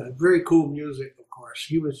is very cool music, of course.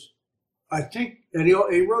 He was, I think, and he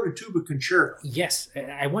wrote a tuba concerto. Yes,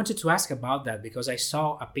 I wanted to ask about that because I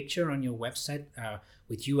saw a picture on your website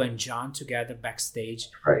with you and John together backstage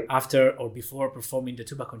after or before performing the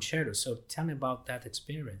tuba concerto. So tell me about that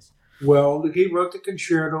experience. Well, he wrote the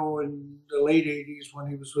concerto in the late 80s when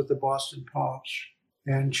he was with the Boston Pops.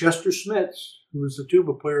 And Chester Smits, who was the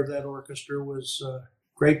tuba player of that orchestra, was a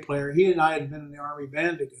great player. He and I had been in the Army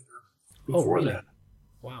band together before that.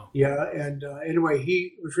 Wow. Yeah, and anyway,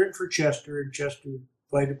 he was written for Chester, and Chester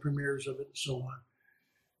played the premieres of it and so on.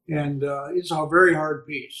 And it's a very hard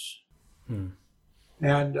piece. And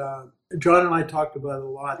John and I talked about it a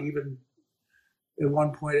lot, even at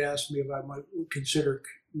one point asked me if I might consider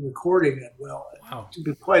recording it. Well, to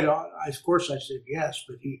be quite honest, of course I said yes,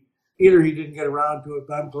 but either he didn't get around to it,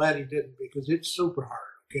 but I'm glad he didn't because it's super hard,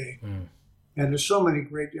 okay? And there's so many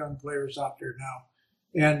great young players out there now.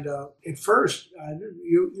 And at first,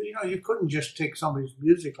 you couldn't just take somebody's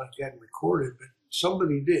music like that and record it, but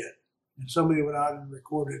somebody did. And somebody went out and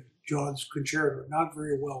recorded John's concerto, not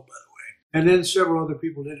very well, by the way. And then several other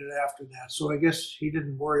people did it after that. So I guess he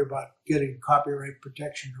didn't worry about getting copyright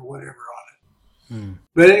protection or whatever on it.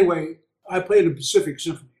 But anyway, I played the Pacific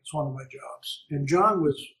Symphony. It's one of my jobs. And John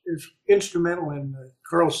is instrumental in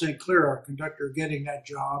Carl St. Clair, our conductor, getting that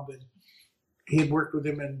job. And he had worked with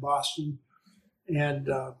him in Boston. And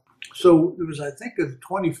so it was, I think, the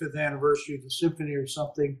 25th anniversary of the symphony or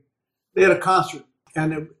something. They had a concert.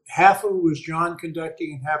 And half of it was John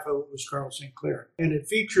conducting and half of it was Carl St. Clair. And it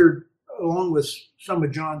featured, along with some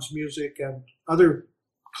of John's music and other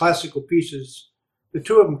classical pieces, the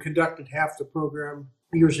two of them conducted half the program.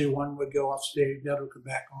 Usually one would go off stage, that would come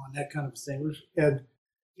back on, that kind of thing. And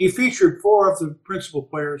he featured 4 of the principal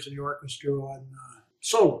players in the orchestra on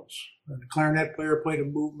solos. And the clarinet player played a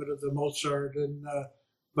movement of the Mozart, and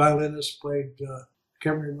violinist played,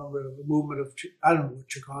 can't remember the movement of, I don't know,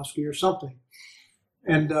 Tchaikovsky or something.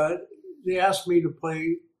 And they asked me to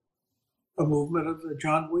play a movement of the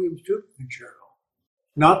John Williams Tuba Concerto.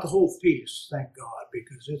 Not the whole piece, thank God,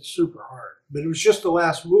 because it's super hard. But it was just the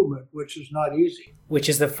last movement, which is not easy. Which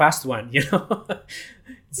is the fast one, you know?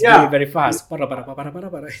 It's very, very fast.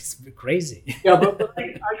 It's crazy. Yeah, but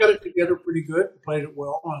I got it together pretty good. Played it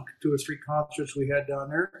well on 2 or 3 concerts we had down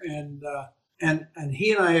there. And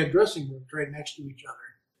he and I had dressing rooms right next to each other.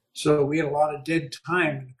 So we had a lot of dead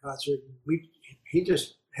time in the concert. He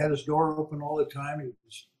just had his door open all the time. He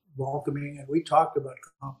was welcoming, and we talked about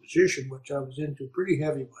composition, which I was into pretty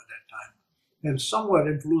heavy by that time, and somewhat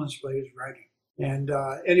influenced by his writing. And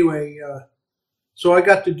anyway, so I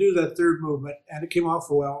got to do that 3rd movement, and it came off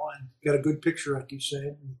well, and got a good picture, like you said.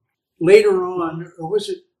 And later on, or was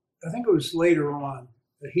it? I think it was later on.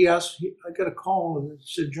 He asked. I got a call and it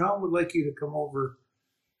said, "John would like you to come over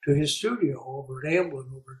to his studio over at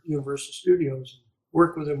Amblin, over at Universal Studios, and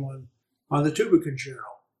work with him on the tuba concerto."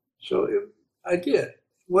 So I did.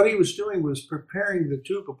 What he was doing was preparing the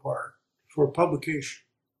tuba part for publication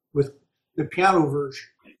with the piano version.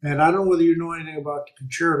 And I don't know whether you know anything about the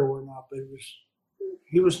concerto or not, but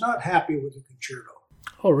he was not happy with the concerto.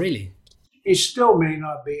 Oh, really? He still may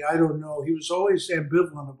not be. I don't know. He was always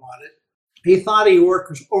ambivalent about it. He thought he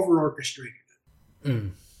over-orchestrated it.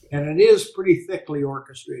 Mm. And it is pretty thickly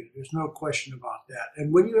orchestrated. There's no question about that.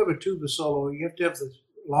 And when you have a tuba solo, you have to have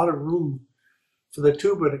a lot of room for the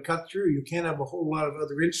tuba to cut through. You can't have a whole lot of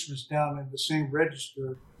other instruments down in the same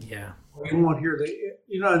register. Yeah. You won't hear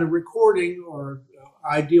in a recording or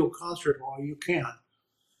ideal concert hall, you can.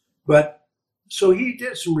 But so he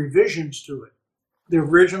did some revisions to it. The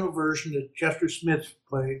original version that Chester Smith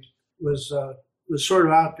played was sort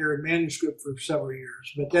of out there in manuscript for several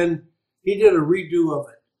years. But then he did a redo of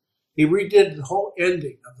it. He redid the whole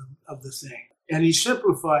ending of the thing, and he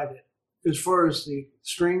simplified it as far as the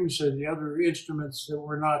strings and the other instruments that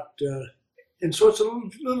were not, and so it's a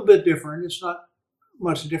little bit different. It's not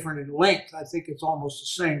much different in length. I think it's almost the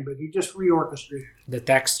same, but he just reorchestrated the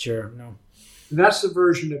texture. No, and that's the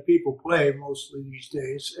version that people play mostly these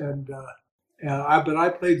days. But I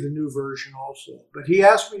played the new version also. But he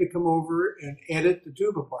asked me to come over and edit the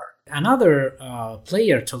tuba part. Another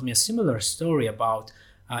player told me a similar story about.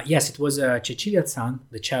 Yes, it was Cecilia Zahn,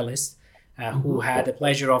 the cellist. Who had the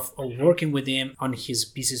pleasure of working with him on his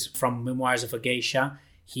pieces from Memoirs of a Geisha.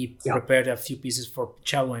 He prepared a few pieces for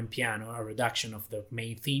cello and piano, a reduction of the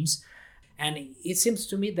main themes. And it seems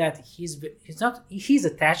to me that he's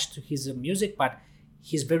attached to his music, but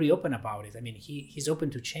he's very open about it. I mean, he's open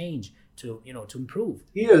to change, to improve.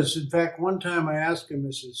 He is. In fact, one time I asked him,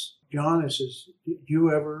 John, do you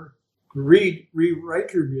ever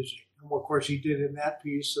rewrite your music? And of course, he did in that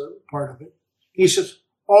piece, part of it. He says,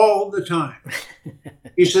 all the time.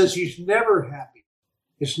 He says he's never happy.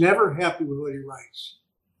 He's never happy with what he writes.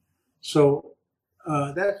 So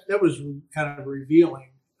that was kind of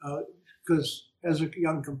revealing, because as a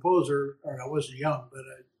young composer, or I wasn't young,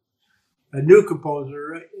 but a new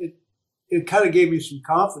composer, it kind of gave me some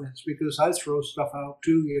confidence, because I throw stuff out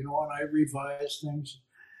too, and I revise things.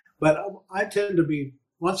 But I tend to be,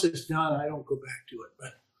 once it's done, I don't go back to it.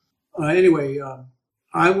 But anyway,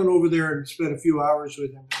 I went over there and spent a few hours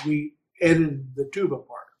with him. We edited the tuba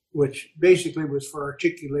part, which basically was for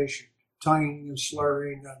articulation, tonguing and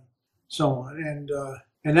slurring and so on.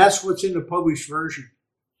 And that's what's in the published version.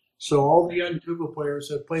 So all the young tuba players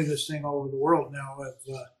that play this thing all over the world now,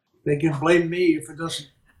 they can blame me if it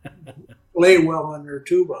doesn't play well on their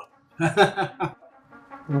tuba.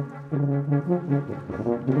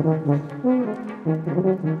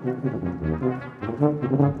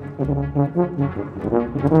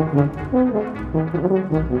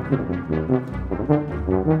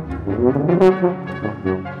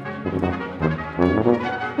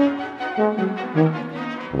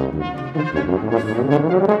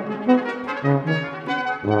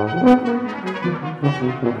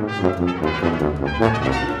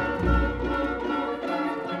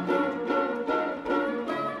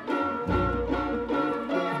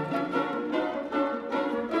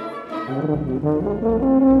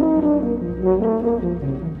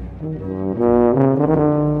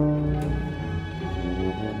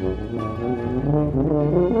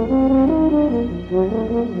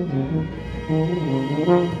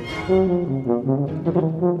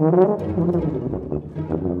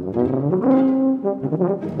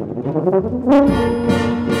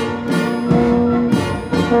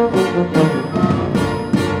 He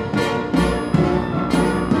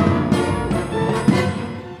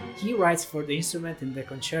writes for the instrument in the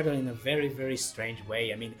concerto in a very, very strange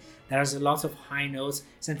way. I mean, there's a lot of high notes.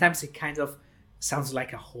 Sometimes it kind of sounds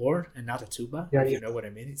like a horn and not a tuba, if you know what I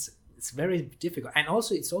mean. It's very difficult. And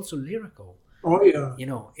also, it's also lyrical. Oh, yeah. You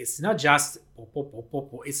know, it's not just pop, pop, pop, pop,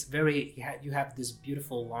 pop. It's very, you have these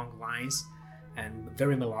beautiful long lines and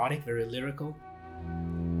very melodic, very lyrical.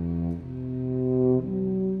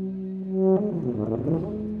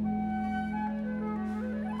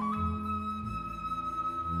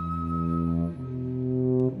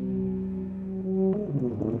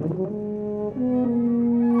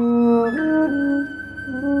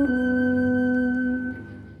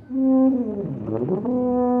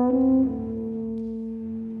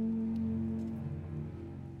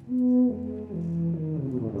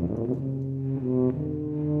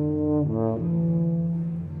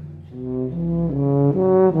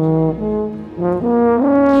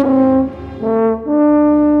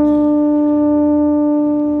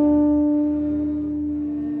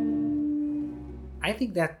 I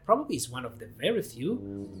think that probably is one of the very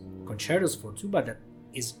few concertos for tuba that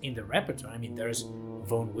is in the repertoire. I mean, there's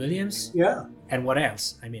Vaughan Williams. Yeah. And what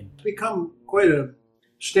else? I mean, It's become quite a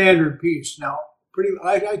standard piece now.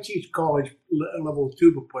 I teach college level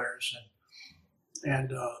tuba players,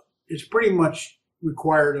 and it's pretty much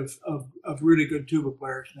required of really good tuba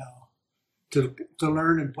players now to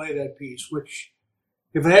learn and play that piece. Which,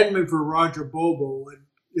 if it hadn't been for Roger Bobo,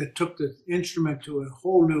 it took the instrument to a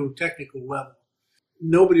whole new technical level.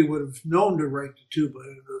 Nobody would have known to write the tuba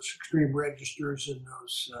in those extreme registers and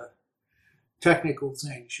those technical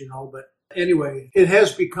things, you know. But anyway, it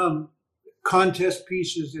has become contest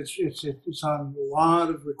pieces. It's on a lot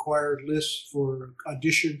of required lists for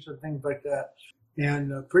auditions and things like that.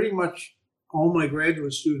 And pretty much all my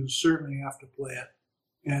graduate students certainly have to play it,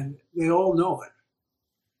 and they all know it.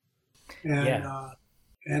 And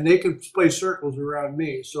and they can play circles around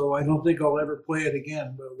me, so I don't think I'll ever play it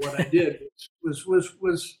again. But what I did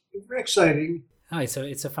was exciting. oh,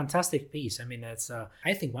 it's a fantastic piece. I mean, it's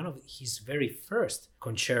I think one of his very first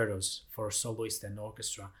concertos for soloist and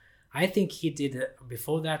orchestra. I think he did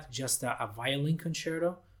before that just a violin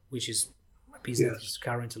concerto, which is a piece that is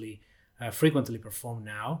currently frequently performed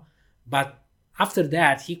now. But after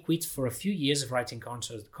that, he quit for a few years of writing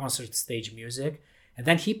concert stage music, and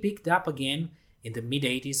then he picked up again in the mid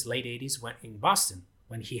 '80s, late '80s, when in Boston,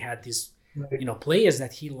 when he had these players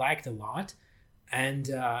that he liked a lot, and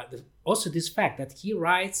also this fact that he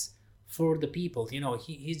writes for the people. You know,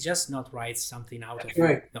 he just not writes something out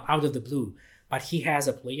of the blue, but he has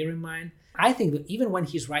a player in mind. I think that even when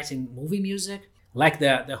he's writing movie music, like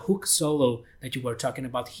the hook solo that you were talking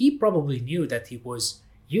about, he probably knew that it was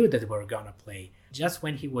you that were gonna play. Just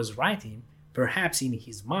when he was writing, perhaps in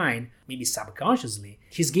his mind, maybe subconsciously,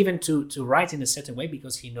 he's given to write in a certain way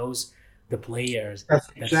because he knows the players That's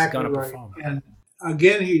that exactly he's gonna right. perform. And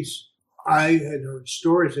again, I had heard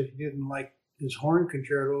stories that he didn't like his horn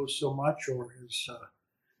concertos so much, or his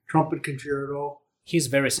trumpet concerto. He's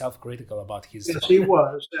very self-critical about his. Yes, he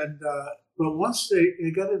was. And but once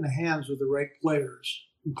they got in the hands of the right players,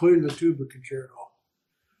 including the tuba concerto,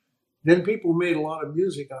 then people made a lot of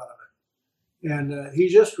music out of it. And he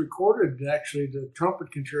just recorded actually the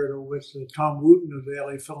trumpet concerto with Tom Wooten of the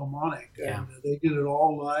LA Philharmonic. And they did it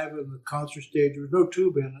all live in the concert stage. There was no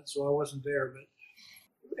tuba in it, so I wasn't there. But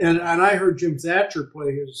and I heard Jim Thatcher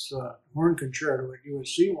play his horn concerto at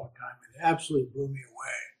USC one time. It absolutely blew me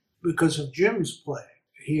away because of Jim's play.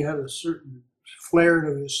 He had a certain flair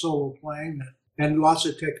to his solo playing and lots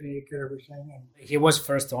of technique and everything. And he was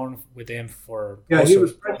first on with him for he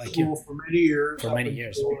was principal for many years. For many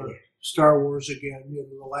years. Star Wars again,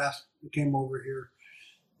 the last that came over here.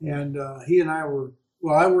 And he and I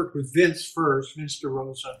I worked with Vince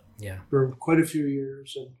DeRosa for quite a few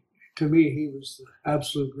years. And to me, he was the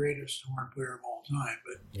absolute greatest horn player of all time.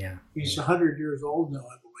 But he's 100 years old now,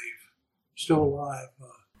 I believe, still alive.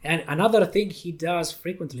 And another thing he does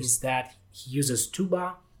frequently is that he uses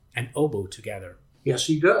tuba and oboe together. Yes,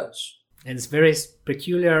 he does. And it's very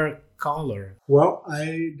peculiar color. Well,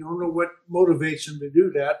 I don't know what motivates him to do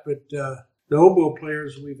that, but the oboe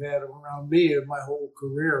players we've had around me in my whole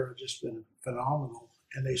career have just been phenomenal,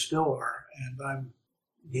 and they still are. And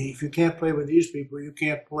if you can't play with these people, you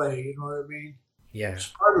can't play. You know what I mean? Yeah.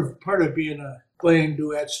 It's part of being playing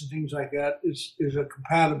duets and things like that is a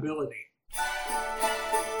compatibility.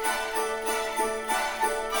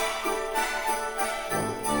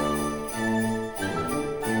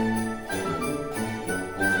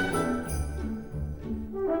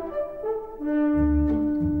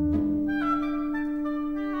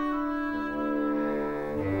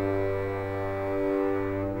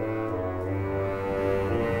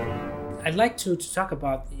 I'd like to talk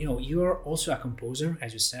about, you're also a composer,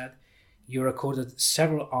 as you said. You recorded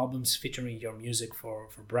several albums featuring your music for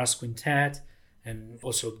brass quintet and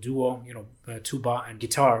also duo, tuba and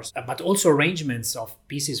guitars, but also arrangements of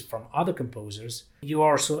pieces from other composers. You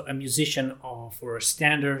are also a musician for a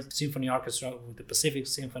standard symphony orchestra with the Pacific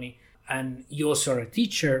Symphony, and you also are a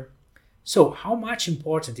teacher. So how much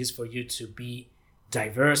important is for you to be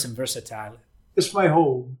diverse and versatile? It's my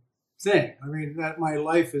whole thing. I mean, that my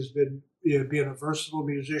life has been being a versatile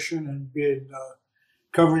musician and being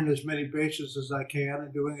covering as many bases as I can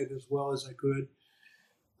and doing it as well as I could.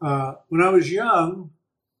 When I was young,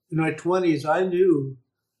 in my 20s, I knew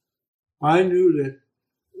that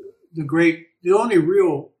the only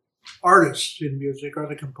real artists in music are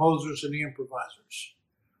the composers and the improvisers,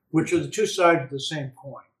 which are the two sides of the same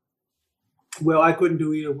coin. Well, I couldn't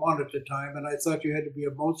do either one at the time, and I thought you had to be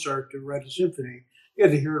a Mozart to write a symphony. You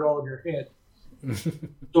had to hear it all in your head.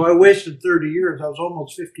 So I wasted 30 years. I was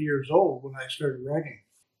almost 50 years old when I started writing.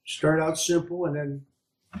 Started out simple, and then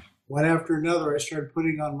one after another, I started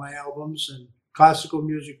putting on my albums, and classical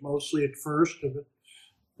music mostly at first, but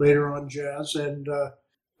later on jazz. And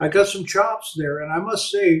I got some chops there. And I must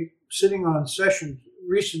say, sitting on sessions,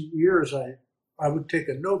 recent years, I would take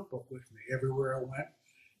a notebook with me everywhere I went.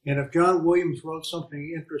 And if John Williams wrote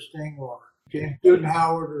something interesting, or James Newton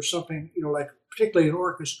Howard, or something, like particularly an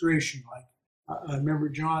orchestration, like I remember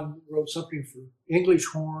John wrote something for English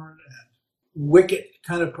horn and wicked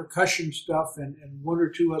kind of percussion stuff and one or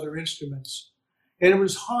two other instruments. And it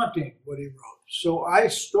was haunting what he wrote. So I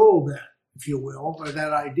stole that, if you will, or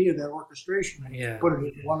that idea, that orchestration, and put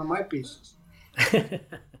it in one of my pieces.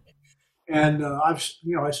 And I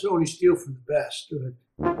only steal from the best.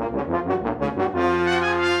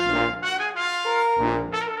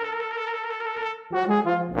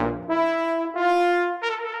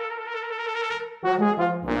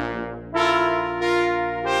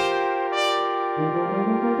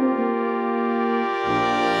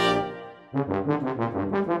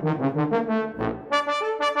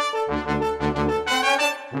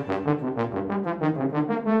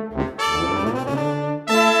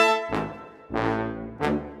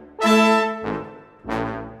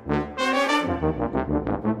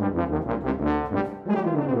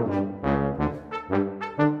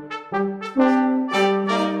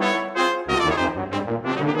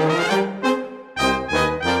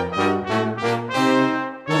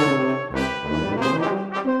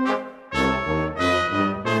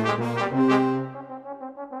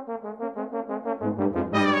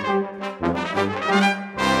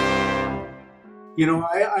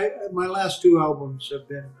 My last two albums have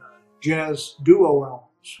been jazz duo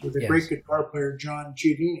albums with a great guitar player, John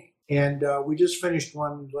Chiodini. And we just finished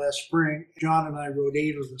one last spring. John and I wrote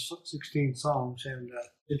 8 of the 16 songs. And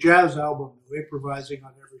the jazz album, improvising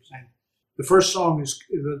on everything. The first song is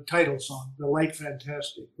the title song, The Light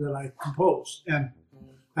Fantastic, that I composed. And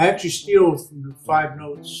I actually steal from the 5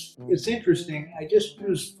 notes. It's interesting. I just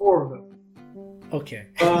used 4 of them. Okay.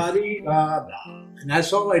 And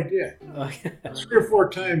that's all I did. Okay. 3 or 4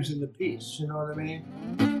 times in the piece, you know what I mean?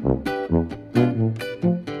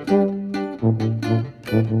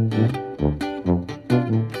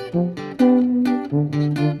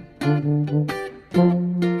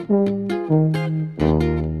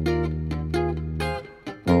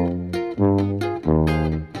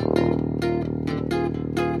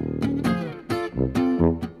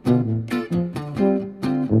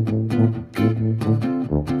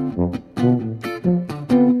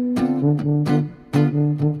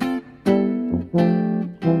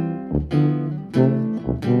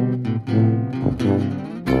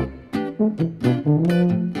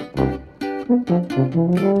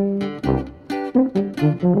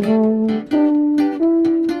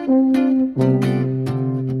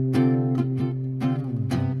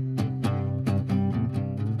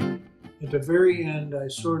 At the very end, I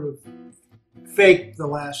sort of faked the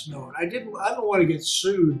last note. I don't want to get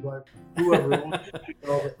sued by whoever owns it.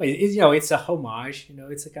 It's a homage.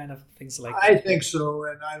 It's a kind of things like that. I think so,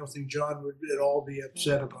 and I don't think John would at all be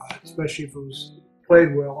upset about it, especially if it was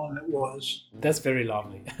played well, and it was. That's very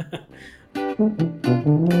lovely.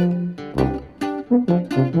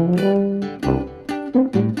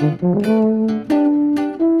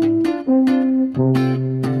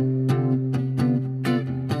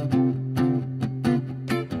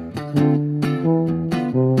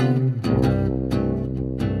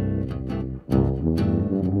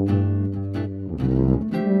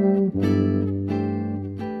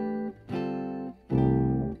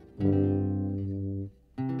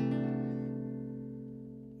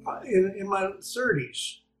 In my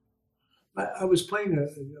 30s, I was playing a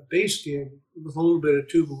bass gig with a little bit of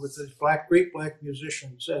tuba with these great black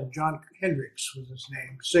musicians, and John Hendricks was his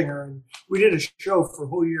name, singer, and we did a show for a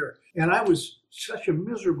whole year. And I was such a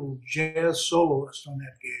miserable jazz soloist on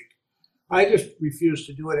that gig. I just refused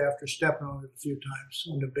to do it after stepping on it a few times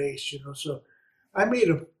on the bass, So I made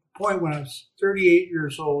a point when I was 38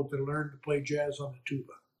 years old to learn to play jazz on the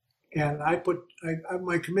tuba. And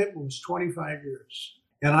my commitment was 25 years.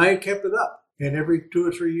 And I kept it up. And every 2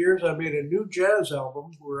 or 3 years, I made a new jazz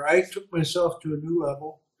album where I took myself to a new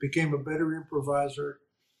level, became a better improviser.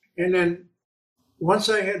 And then once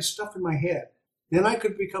I had stuff in my head, then I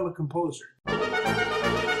could become a composer.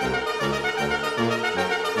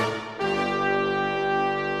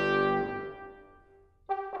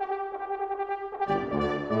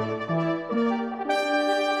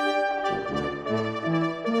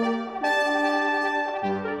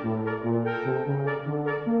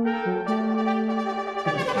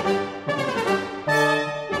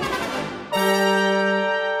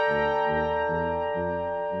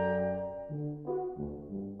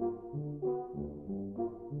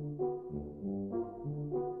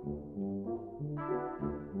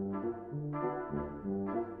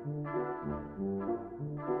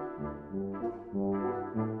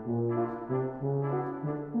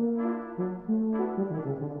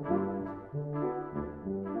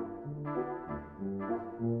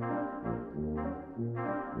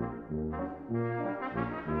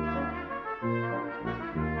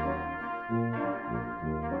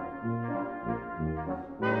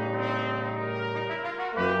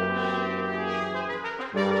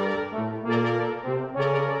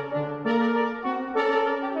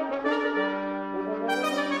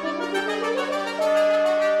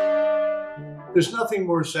 There's nothing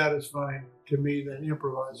more satisfying to me than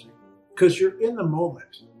improvising, because you're in the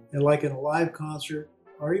moment, and like in a live concert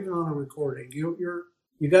or even on a recording, here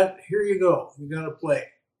you got to play,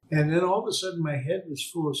 and then all of a sudden my head was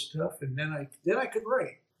full of stuff, and then I could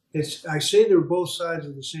write. I say they're both sides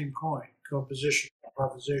of the same coin: composition,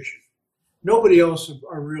 improvisation. Nobody else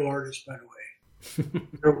are real artists, by the way.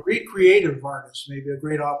 They're recreative artists, maybe a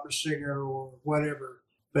great opera singer or whatever,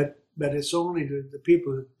 but it's only the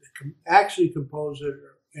people that can actually compose it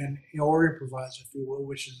or improvise, if you will,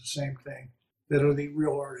 which is the same thing, that are the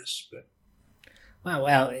real artists. But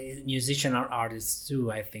well, musicians are artists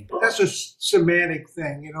too, I think. That's a semantic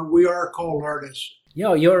thing. We are called artists.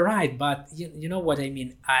 You're right, but you know what I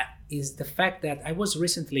mean is the fact that I was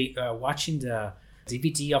recently watching the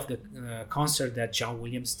DVD of the concert that John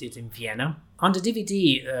Williams did in Vienna. On the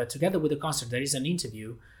DVD, together with the concert, there is an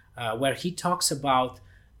interview where he talks about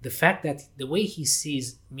the fact that the way he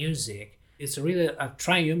sees music is really a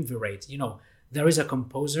triumvirate. There is a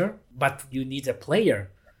composer, but you need a player,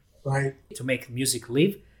 right, to make music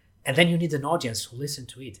live, and then you need an audience to listen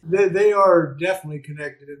to it. They are definitely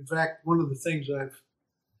connected. In fact, one of the things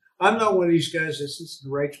I'm not one of these guys that sits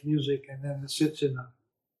and writes music and then it sits in a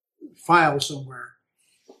file somewhere.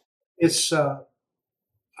 It's got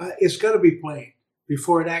to be played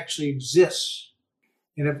before it actually exists.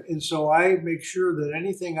 And so I make sure that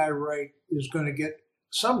anything I write is going to get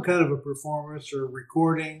some kind of a performance or a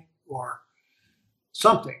recording or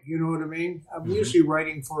something. You know what I mean? I'm usually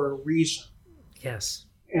writing for a reason. Yes.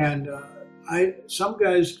 And some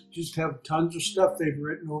guys just have tons of stuff they've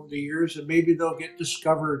written over the years, and maybe they'll get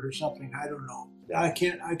discovered or something. I don't know. I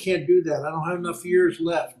can't do that. I don't have enough years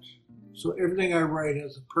left. So everything I write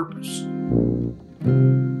has a purpose.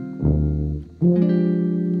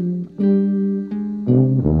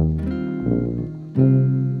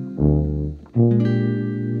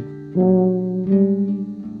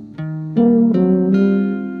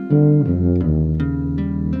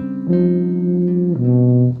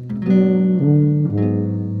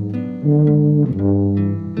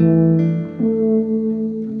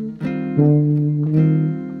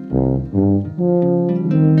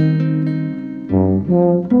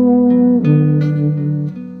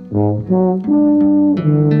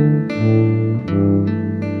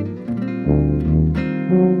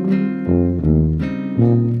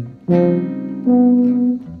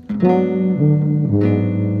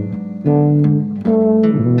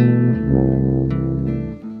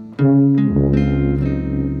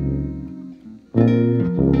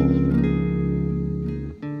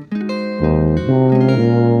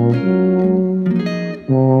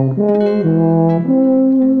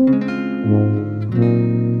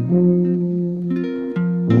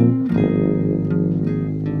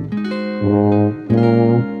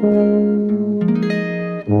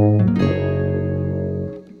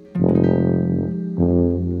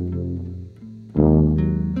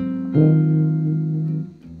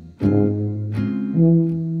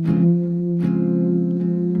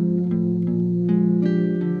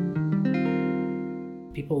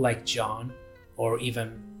 like John, or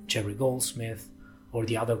even Jerry Goldsmith, or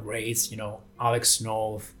the other greats, Alex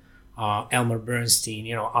Knopf, Elmer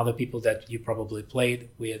Bernstein, other people that you probably played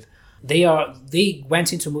with. They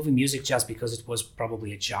went into movie music just because it was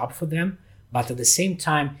probably a job for them, but at the same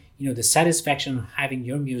time, the satisfaction of having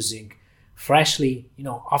your music freshly,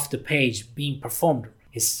 off the page being performed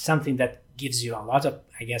is something that gives you a lot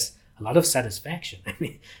of satisfaction. I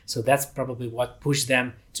mean, so that's probably what pushed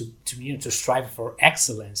them to strive for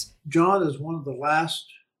excellence. John is one of the last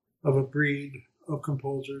of a breed of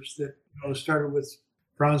composers that started with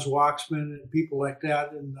Franz Waxman and people like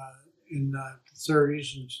that in the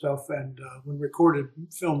 30s and stuff. And when recorded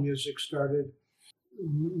film music started,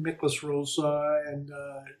 Miklos Rozsa, and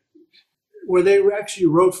where they actually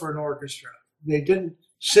wrote for an orchestra. They didn't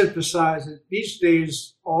synthesize it. These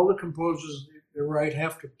days, all the composers that write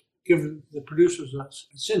have to give the producers a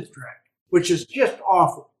synth track, which is just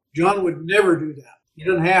awful. John would never do that. He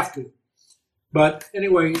doesn't have to. But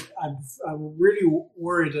anyway, I'm really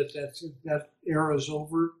worried that era is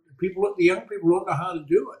over. The young people don't know how to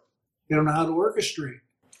do it. They don't know how to orchestrate.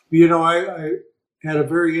 I had a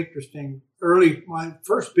very interesting my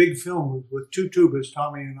first big film was with two tubas,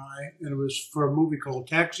 Tommy and I, and it was for a movie called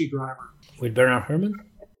Taxi Driver. With Bernard Herrmann?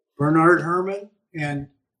 Bernard Herrmann, and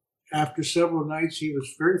after several nights, he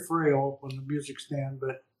was very frail on the music stand,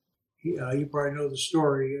 but you probably know the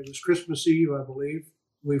story. It was Christmas Eve, I believe.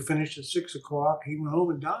 We finished at 6 o'clock. He went home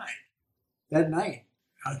and died that night.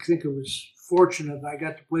 I think it was fortunate I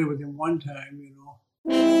got to play with him one time,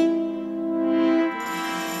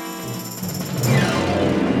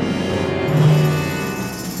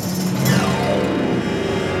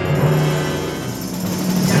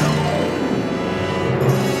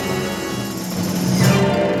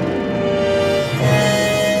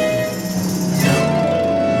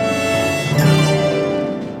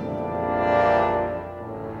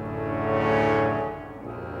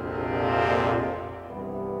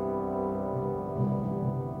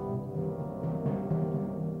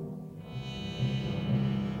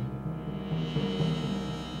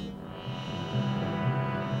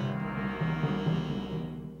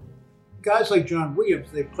 Guys like John Williams,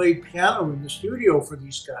 they played piano in the studio for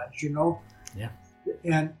these guys, Yeah.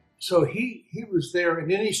 And so he was there, and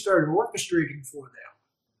then he started orchestrating for them.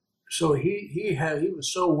 So he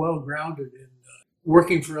was so well grounded in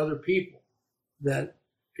working for other people that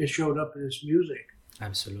it showed up in his music.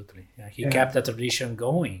 Absolutely. Yeah. He kept that tradition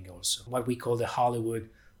going also. What we call the Hollywood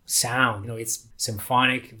sound. It's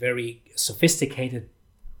symphonic, very sophisticated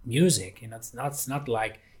music. It's not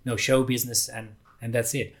like show business and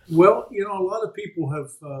that's it. Well, a lot of people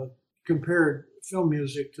have compared film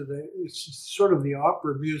music to it's sort of the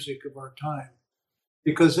opera music of our time,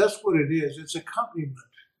 because that's what it is. It's accompaniment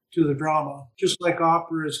to the drama, just like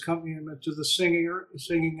opera is accompaniment to the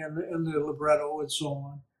singing and the libretto and so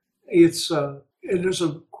on. It's and there's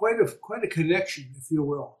quite a connection, if you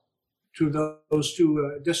will, to those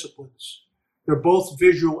two disciplines. They're both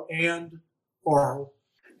visual and oral,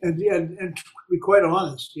 and to be quite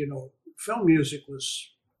honest, film music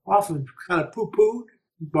was often kind of poo-pooed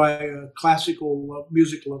by classical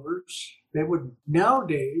music lovers. They would.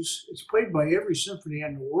 Nowadays, it's played by every symphony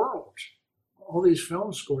in the world. All these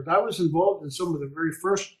film scores. I was involved in some of the very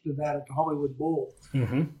first of that at the Hollywood Bowl.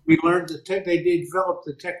 Mm-hmm. We learned they developed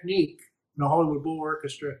the technique in the Hollywood Bowl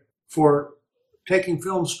Orchestra for taking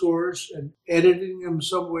film scores and editing them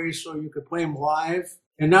some way so you could play them live.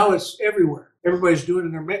 And now it's everywhere. Everybody's doing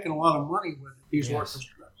it. They're making a lot of money with it, these orchestras.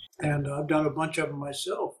 And I've done a bunch of them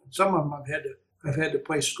myself. Some of them I've had to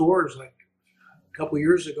play scores. Like a couple of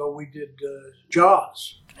years ago, we did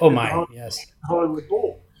Jaws. Oh my, yes. Hollywood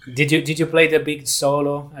Bowl. Did you play the big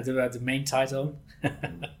solo at the main title?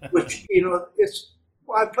 Which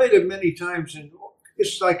I played it many times, and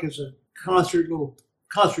it's like as a little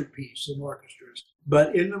concert piece in orchestras.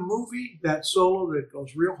 But in the movie, that solo that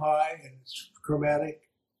goes real high and it's chromatic.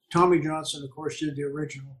 Tommy Johnson, of course, did the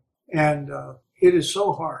original, and it is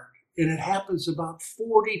so hard. And it happens about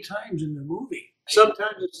 40 times in the movie.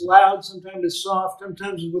 Sometimes it's loud, sometimes it's soft,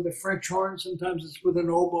 sometimes it's with a French horn, sometimes it's with an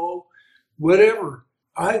oboe, whatever.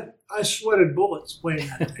 I sweated bullets playing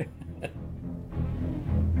that thing.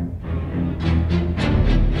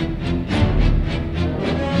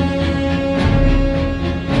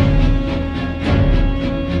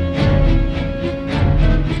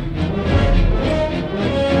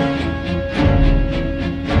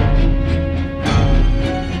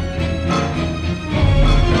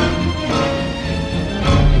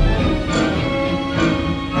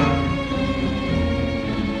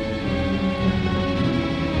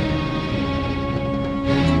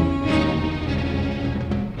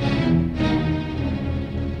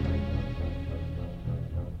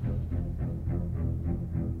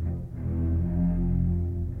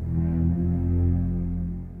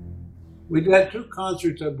 We had two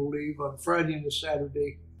concerts, I believe, on Friday and a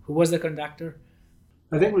Saturday. Who was the conductor?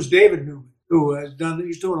 I think it was David Newman, who has done.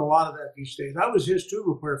 He's doing a lot of that these days. I was his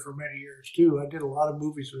tuba player for many years too. I did a lot of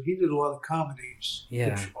movies, but he did a lot of comedies.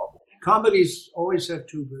 Yeah. Comedies always have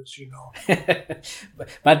tubas, you know.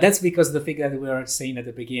 But that's because the thing that we were saying at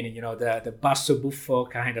the beginning, you know, the basso buffo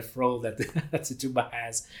kind of role that that the tuba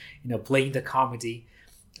has, you know, playing the comedy.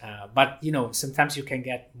 But, you know, sometimes you can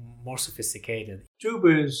get more sophisticated.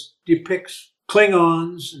 Tuba depicts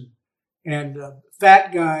Klingons and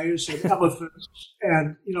fat guys and elephants.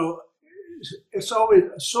 And, you know, it's always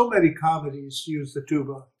so many comedies use the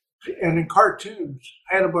tuba. And in cartoons,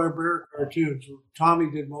 Hanna-Barbera cartoons,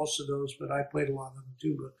 Tommy did most of those, but I played a lot of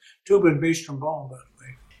the tuba and bass trombone, by the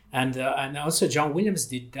way. And also John Williams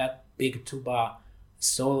did that big tuba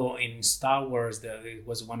solo in Star Wars. It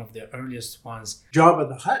was one of the earliest ones. Jabba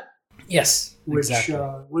the Hutt. Yes, which exactly.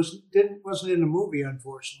 wasn't in the movie,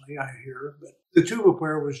 unfortunately. I hear, but the tuba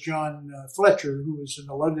player was John Fletcher, who was in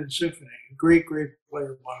the London Symphony. Great player, by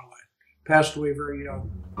the way. Passed away very young.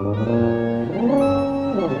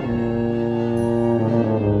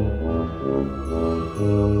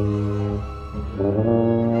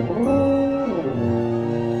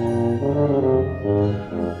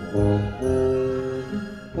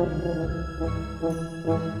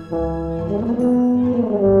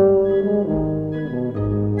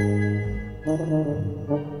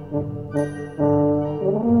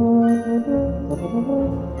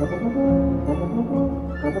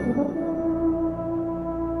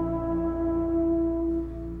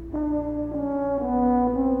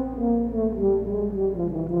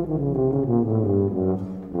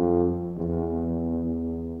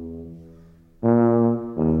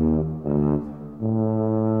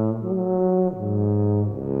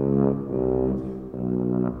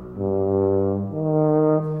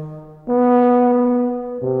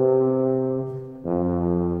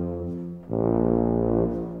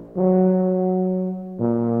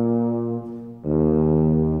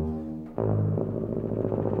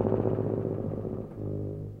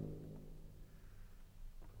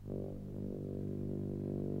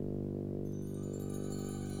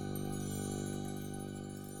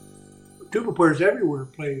 Tuba players everywhere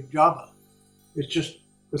play Java. It's just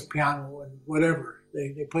with piano and whatever.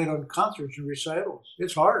 They play it on concerts and recitals.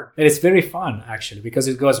 It's hard. And it's very fun, actually, because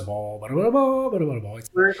it goes bo, bo, bo, bo, bo, bo, bo. It's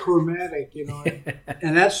very chromatic, you know.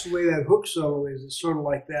 And that's the way that hook solo is. It's sort of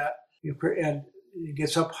like that. And it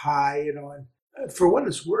gets up high, you know. And for what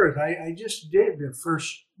it's worth, I just did the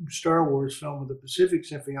first Star Wars film with the Pacific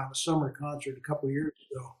Symphony on a summer concert a couple of years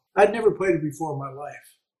ago. I'd never played it before in my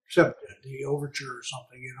life, except the overture or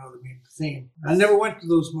something, you know what I mean, the theme. I never went to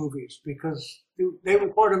those movies because they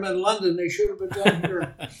record them in London. They should have been done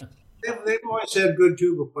here. They've always had good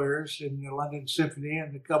tuba players in the London Symphony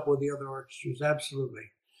and a couple of the other orchestras,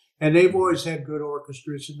 absolutely. And they've always had good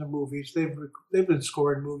orchestras in the movies. They've been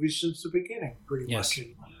scoring movies since the beginning, pretty much,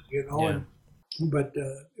 you know. Yeah. But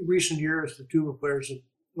in recent years, the tuba players,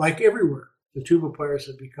 like everywhere, the tuba players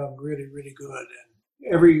have become really, really good.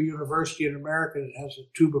 And every university in America that has a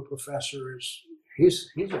tuba professor he's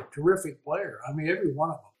a terrific player. I mean, every one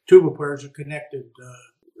of them. Tuba players are connected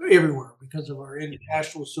everywhere because of our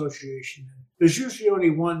international association. There's usually only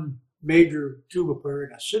one major tuba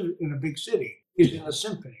player in a big city. He's in a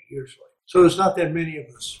symphony usually. So there's not that many of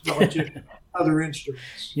us relative to other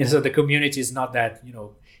instruments. Yeah, so the community is not that, you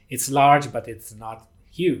know, it's large, but it's not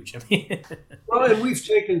huge. I mean, well, and we've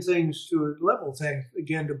taken things to a level, thanks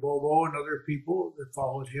again to Bobo and other people that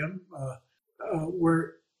followed him,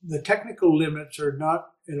 where the technical limits are not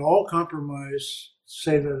at all compromised,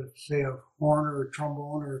 say a horn or a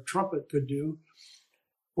trombone or a trumpet could do,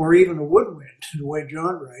 or even a woodwind, the way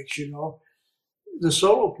John writes, you know. The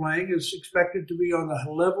solo playing is expected to be on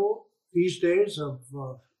the level these days of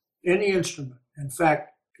any instrument. In fact,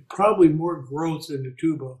 probably more growth in the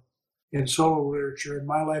tuba in solo literature in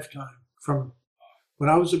my lifetime. From when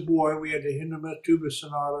I was a boy, we had the Hindemith Tuba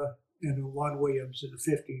Sonata and the Juan Williams in the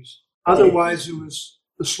 50s. Otherwise, it was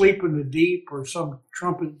Asleep in the Deep or some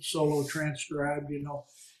trumpet solo transcribed, you know.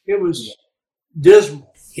 It was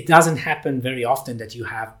dismal. It doesn't happen very often that you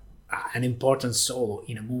have an important solo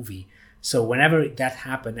in a movie. So whenever that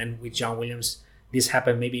happened, and with John Williams, this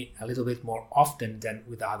happened maybe a little bit more often than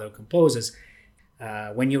with other composers.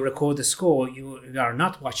 When you record the score, you are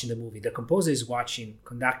not watching the movie. The composer is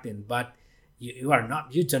conducting, but you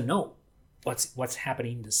don't know what's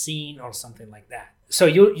happening in the scene or something like that. So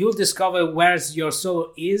you'll discover where your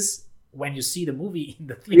solo is when you see the movie in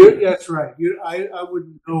the theater. That's right. I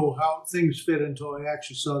wouldn't know how things fit until I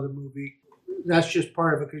actually saw the movie. That's just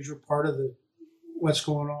part of it because you're part of what's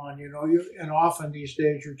going on, you know. And often these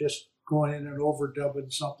days you're just going in and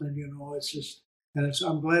overdubbing something, it's just, and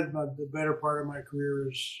I'm glad the better part of my career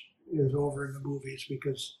is over in the movies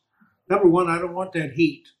because, number one, I don't want that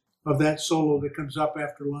heat of that solo that comes up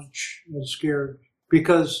after lunch and scared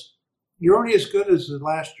because you're only as good as the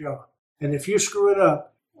last job. And if you screw it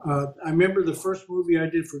up, I remember the first movie I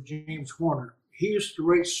did for James Horner, he used to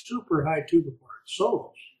write super high tuba parts,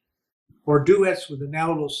 solos, or duets with an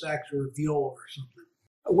alto sax or a viola or something.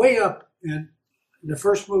 Way up. And the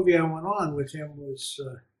first movie I went on with him was,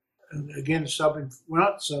 again, subbing, well,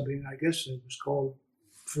 not subbing, I guess it was called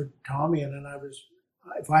for Tommy. And then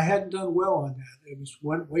if I hadn't done well on that, it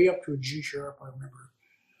went way up to a G sharp, I remember.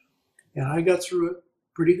 And I got through it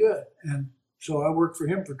pretty good. And so I worked for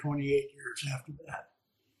him for 28 years after that.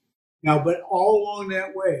 Now, but all along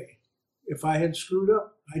that way, if I had screwed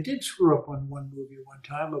up, I did screw up on one movie one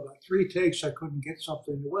time. About 3 takes, I couldn't get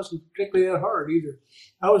something. It wasn't particularly that hard either.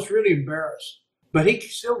 I was really embarrassed. But he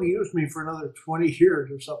still used me for another 20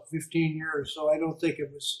 years or something, 15 years. So I don't think it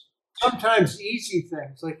was sometimes easy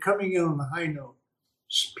things, like coming in on the high note,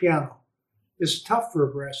 piano, is tough for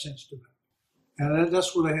a brass instrument. And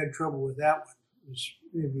that's what I had trouble with that one. Was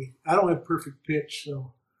maybe I don't have perfect pitch,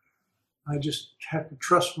 so I just have to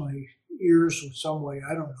trust my ears in some way.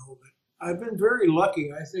 I don't know, but I've been very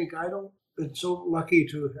lucky. I think been so lucky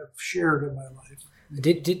to have shared in my life.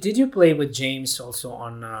 Did you play with James also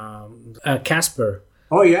on Casper?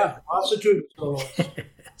 Oh yeah, lots of tuba solos.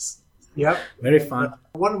 Yes. Yep, very fun.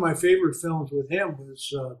 One of my favorite films with him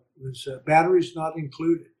was Batteries Not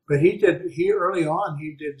Included. But he early on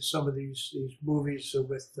he did some of these movies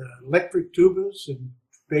with electric tubas and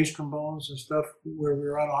bass trombones and stuff where we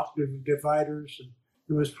were on octave dividers, and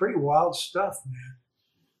it was pretty wild stuff, man.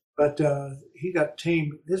 But he got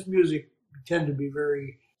tamed. His music tended to be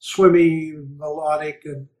very swimmy, melodic,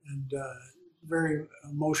 and very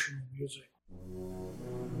emotional music.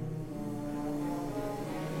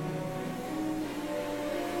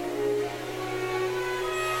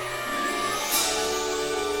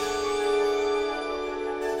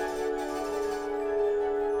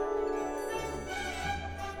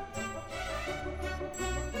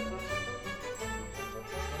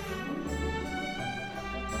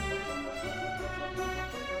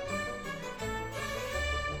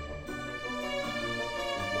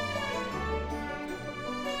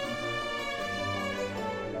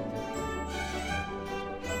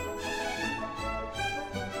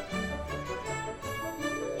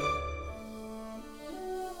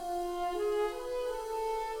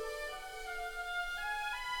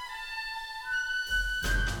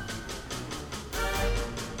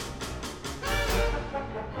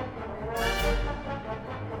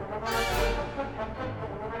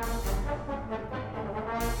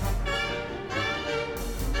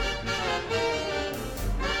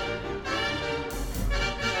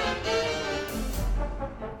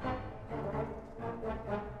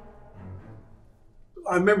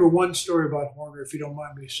 I remember one story about Horner, if you don't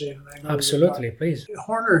mind me saying it. Absolutely, please.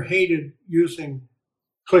 Horner hated using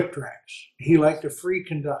click tracks. He liked to free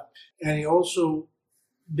conduct. And he also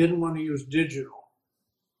didn't want to use digital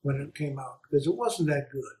when it came out because it wasn't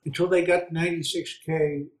that good. Until they got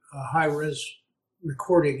 96K high-res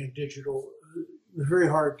recording in digital, it was very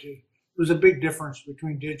hard to... There was a big difference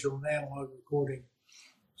between digital and analog recording.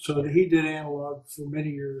 So he did analog for many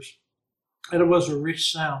years. And it was a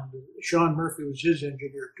rich sound. Sean Murphy was his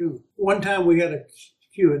engineer, too. One time we had a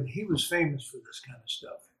cue, and he was famous for this kind of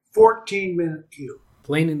stuff. 14-minute cue.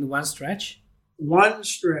 Playing in one stretch? One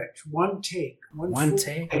stretch, one take. One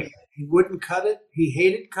take? He wouldn't cut it. He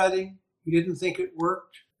hated cutting. He didn't think it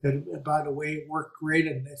worked. And by the way, it worked great,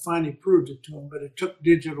 and they finally proved it to him, but it took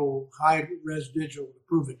digital, high-res digital to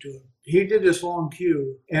prove it to him. He did this long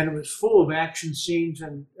cue, and it was full of action scenes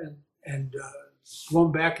and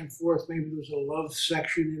going back and forth. Maybe there was a love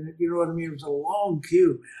section in it. You know what I mean? It was a long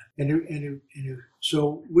cue, man.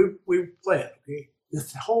 So we play it, okay? The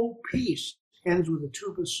whole piece ends with a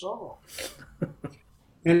tuba solo.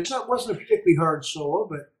 And it wasn't a particularly hard solo,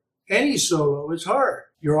 but any solo is hard.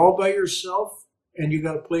 You're all by yourself, and you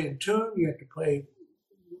got to play in tune. You have to play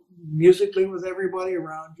musically with everybody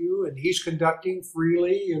around you, and he's conducting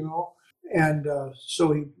freely, you know. And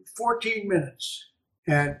so 14 minutes,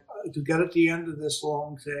 and to get at the end of this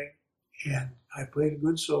long thing, and I played a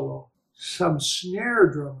good solo. Some snare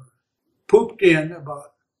drummer pooped in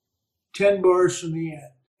about 10 bars from the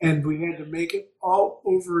end, and we had to make it all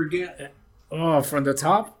over again. Oh, from the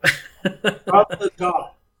top? From the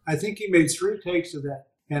top. I think he made 3 takes of that,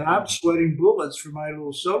 and I'm sweating bullets for my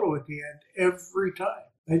little solo at the end every time.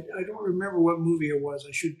 I don't remember what movie it was.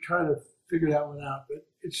 I should try to figure that one out, but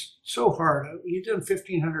it's so hard. You've done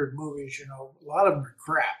 1,500 movies, you know, a lot of them are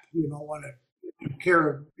crap. You don't want to care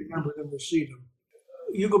or remember them or see them.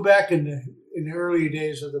 You go back in the early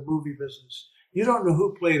days of the movie business, you don't know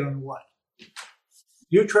who played on what.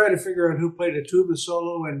 You try to figure out who played a tuba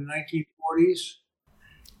solo in the 1940s.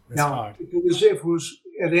 That's Now, hard. if it was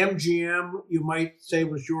at MGM, you might say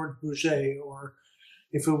it was George Bourget, or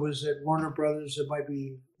if it was at Warner Brothers, it might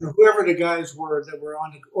be whoever the guys were that were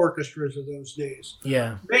on the orchestras of those days.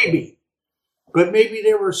 Yeah. Maybe. But maybe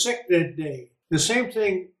they were sick that day. The same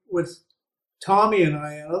thing with Tommy and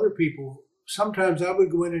I and other people. Sometimes I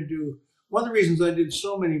would go in and do, one of the reasons I did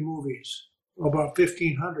so many movies, about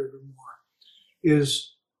 1,500 or more,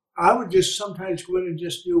 is I would just sometimes go in and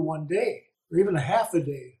just do one day or even a half a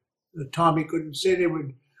day. Tommy couldn't say they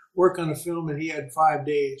would work on a film and he had 5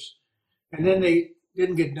 days. And then they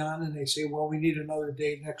didn't get done and they say, well, we need another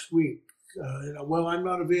day next week. Well, I'm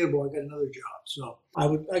not available. I got another job. So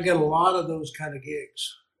I got a lot of those kind of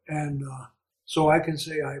gigs. And so I can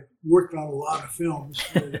say I worked on a lot of films.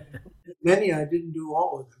 Many I didn't do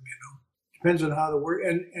all of them, you know. Depends on how the work.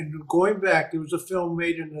 And going back, there was a film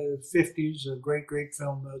made in the 50s, a great, great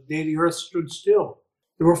film, The Day the Earth Stood Still.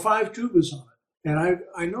 There were 5 tubas on it. And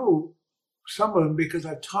I know some of them because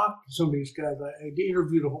I've talked to some of these guys. I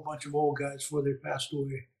interviewed a whole bunch of old guys before they passed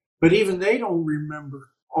away. But even they don't remember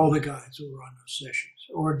all the guys who were on those sessions.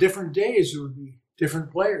 Or different days, there would be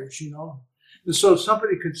different players, you know. And so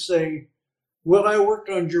somebody could say, well, I worked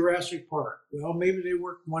on Jurassic Park. Well, maybe they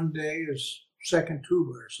worked one day as second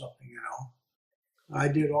tuba or something, you know. I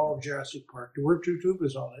did all of Jurassic Park. There were 2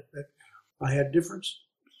 tubas on it, but I had different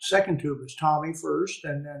second tubas. Tommy first,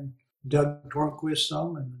 and then Doug Tornquist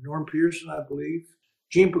some, and Norm Pearson, I believe.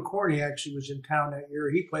 Gene Picorni actually was in town that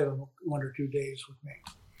year. He played on 1 or 2 days with me.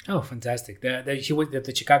 Oh, fantastic! He was at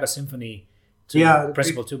the Chicago Symphony,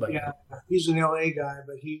 principal tuba. Yeah, he's an LA guy,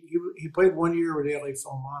 but he played 1 year with LA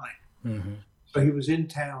Philharmonic, so he was in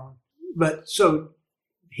town. But so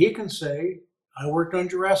he can say, "I worked on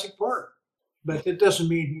Jurassic Park," but it doesn't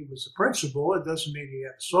mean he was the principal. It doesn't mean he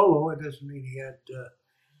had a solo. It doesn't mean he had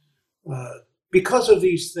because of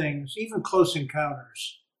these things, even Close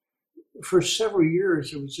Encounters. For several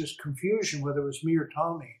years, there was just confusion whether it was me or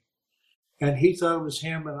Tommy. And he thought it was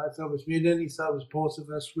him, and I thought it was me, and then he thought it was both of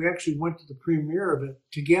us. We actually went to the premiere of it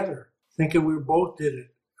together, thinking we both did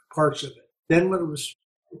it, parts of it. Then when it was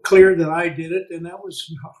clear that I did it, and that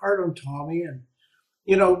was hard on Tommy, and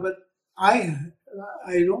you know, but I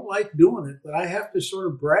don't like doing it, but I have to sort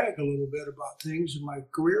of brag a little bit about things in my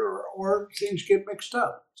career, or things get mixed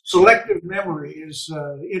up. Selective memory is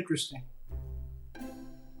interesting.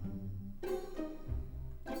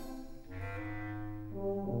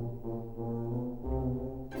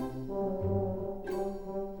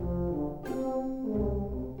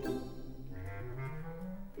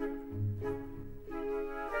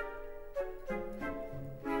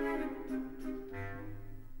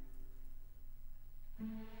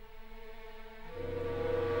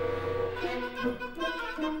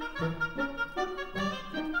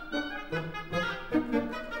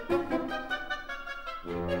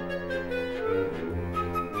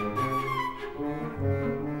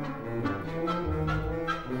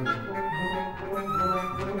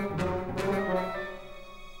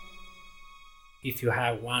 If you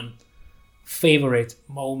have one favorite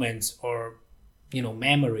moment or, you know,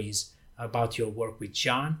 memories about your work with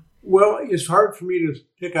John? Well, it's hard for me to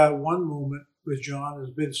pick out one moment with John.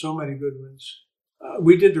 There's been so many good ones.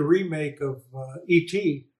 We did the remake of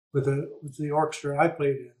E.T. with the orchestra I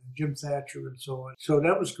played in, Jim Thatcher and so on. So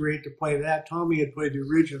that was great to play that. Tommy had played the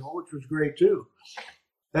original, which was great too.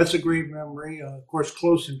 That's a great memory. Of course,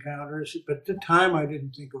 Close Encounters, but at the time I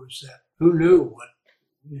didn't think it was that. Who knew what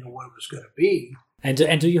it was going to be? And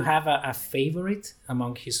do you have a favorite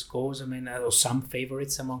among his scores? I mean, or some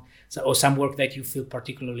favorites or some work that you feel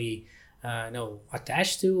particularly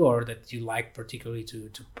attached to, or that you like particularly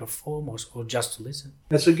to perform, or just to listen?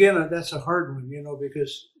 That's a hard one,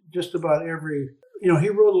 because just about every, he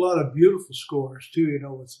wrote a lot of beautiful scores too,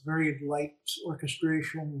 with very light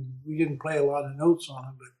orchestration. We didn't play a lot of notes on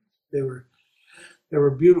them, but they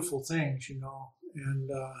were beautiful things,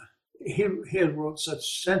 and he had wrote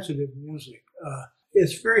such sensitive music.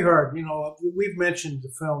 It's very hard, we've mentioned the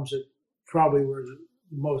films that probably were the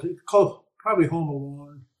most, probably Home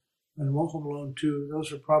Alone and Home Alone 2.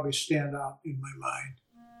 Those are probably stand out in my mind.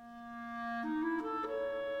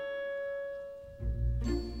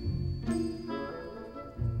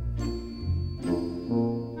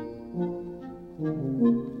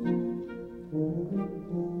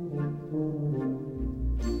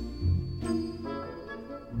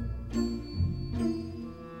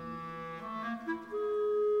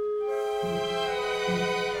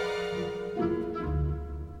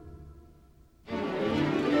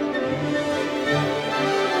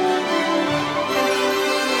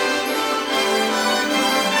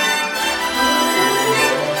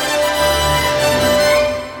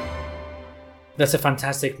 That's a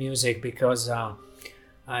fantastic music because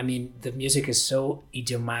I mean, the music is so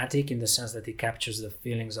idiomatic in the sense that it captures the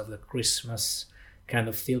feelings of the Christmas kind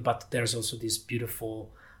of feel, but there's also this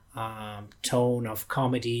beautiful tone of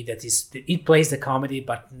comedy that is, it plays the comedy,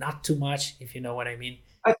 but not too much, if you know what I mean.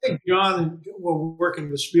 I think John, well, working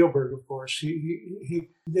with Spielberg, of course,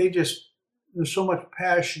 they just, there's so much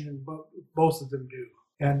passion in both of them do.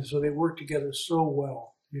 And so they work together so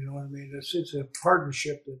well, you know what I mean? It's a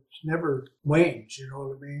partnership that never wanes, you know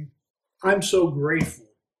what I mean? I'm so grateful.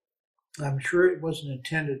 I'm sure it wasn't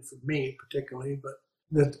intended for me particularly, but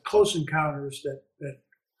the Close Encounters, that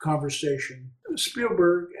conversation,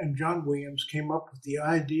 Spielberg and John Williams came up with the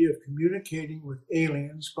idea of communicating with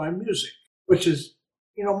aliens by music, which is,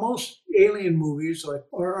 you know, most alien movies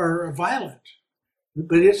are violent,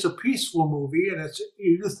 but it's a peaceful movie, and it's,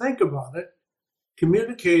 you think about it,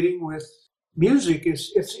 communicating with music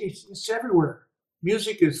it's everywhere.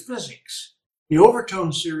 Music is physics. The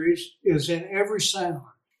Overtone series is in every sound,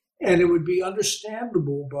 and it would be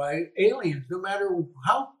understandable by aliens, no matter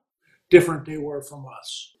how different they were from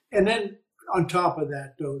us. And then on top of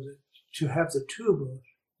that, though, to have the tuba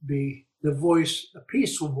be the voice, a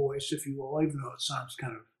peaceful voice, if you will, even though it sounds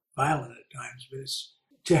kind of violent at times, but it's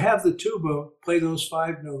to have the tuba play those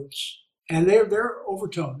 5 notes, and they're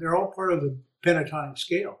overtone. They're all part of the pentatonic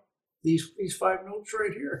scale. These 5 notes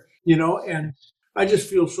right here, you know, and I just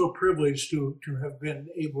feel so privileged to have been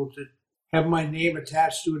able to have my name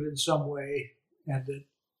attached to it in some way, and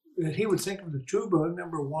that he would think of the tuba,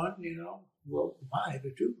 number one, you know, well, why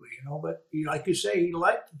the tuba, you know, but like you say, he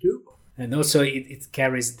liked the tuba. And also it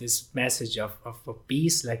carries this message of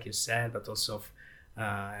peace, like you said, but also of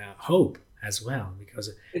hope as well, because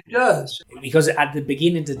it does. Because at the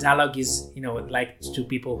beginning the dialogue is, you know, like 2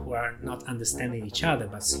 people who are not understanding each other,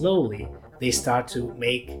 but slowly they start to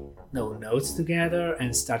make notes together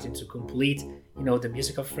and starting to complete, you know, the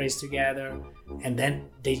musical phrase together, and then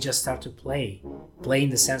they just start to play in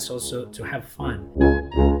the sense also to have fun.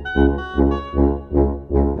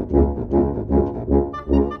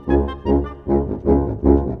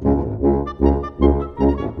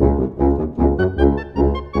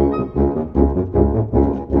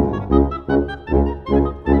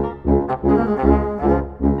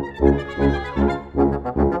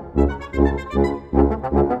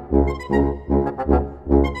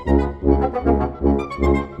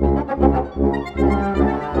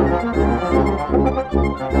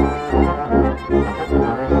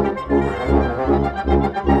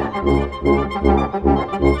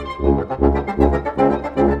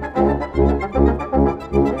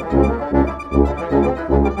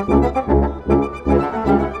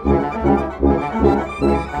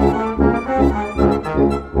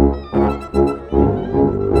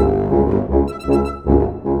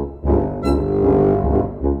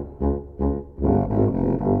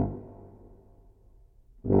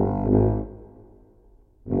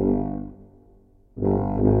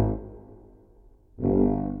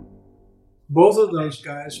 Both of those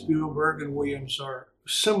guys, Spielberg and Williams, are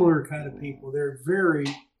similar kind of people.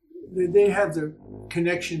 They have their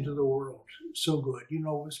connection to the world so good. You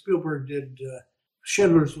know, Spielberg did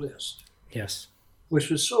Schindler's List. Yes. Which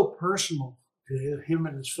was so personal to him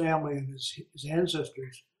and his family and his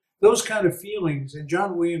ancestors. Those kind of feelings, and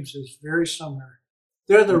John Williams is very similar.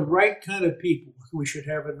 They're the right kind of people we should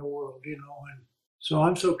have in the world, you know. And so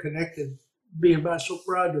I'm so connected, so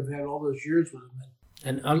proud to have had all those years with him.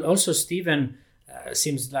 And also Steven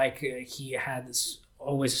seems like he had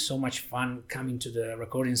always so much fun coming to the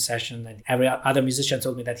recording session. And every other musician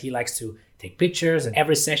told me that he likes to take pictures and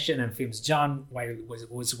every session and films John while he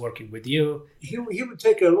was working with you. He would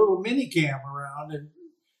take a little mini cam around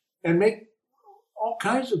and make all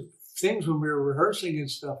kinds of things when we were rehearsing and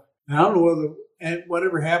stuff. And I don't know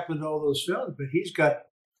whatever happened to all those films, but he's got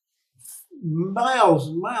miles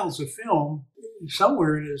and miles of film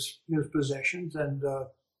somewhere in his possessions, and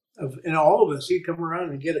all of us, he'd come around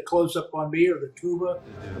and get a close up on me or the tuba.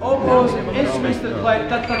 Oboes, instruments that play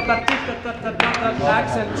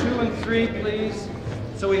accent 2 and 3, please,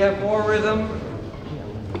 so we have more rhythm.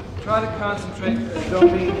 Try to concentrate. Don't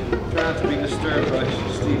try not to be disturbed by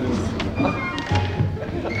Stevens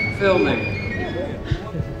filming.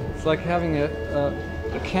 It's like having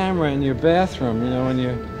a camera in your bathroom, you know, when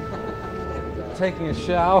you're taking a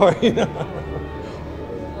shower, you know.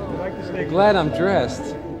 I'm glad I'm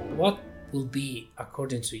dressed. What will be,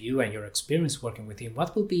 according to you and your experience working with him,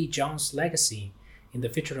 what will be John's legacy in the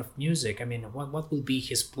future of music? I mean, what will be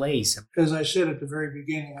his place? As I said at the very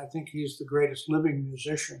beginning, I think he's the greatest living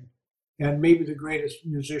musician and maybe the greatest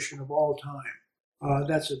musician of all time.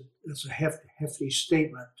 That's a hefty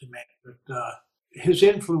statement to make, but his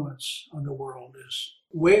influence on the world is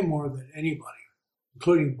way more than anybody,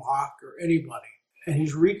 including Bach or anybody. And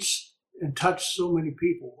he's reached and touched so many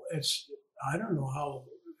people. I don't know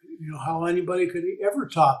how anybody could ever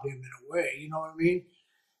top him in a way, you know what I mean?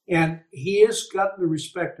 And he has gotten the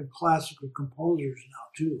respect of classical composers now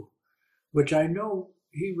too, which I know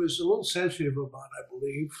he was a little sensitive about, I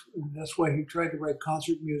believe. And that's why he tried to write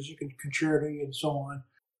concert music and concerti and so on.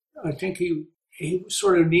 I think he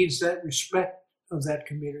sort of needs that respect of that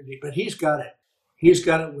community, but he's got it. He's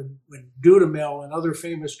got it when Dudamel and other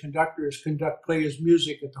famous conductors play his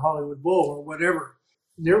music at the Hollywood Bowl or whatever.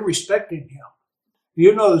 They're respecting him.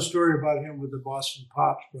 You know the story about him with the Boston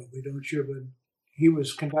Pops, probably, don't you? But he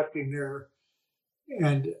was conducting there,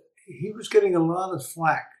 and he was getting a lot of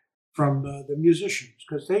flack from the musicians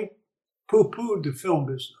because they poo-pooed the film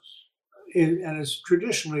business. And as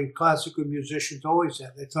traditionally classical musicians always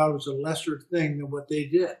have, they thought it was a lesser thing than what they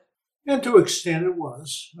did. And to an extent it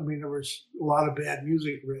was. I mean, there was a lot of bad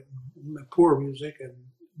music written, poor music,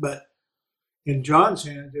 but in John's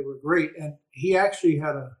hands, they were great. And he actually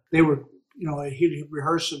he'd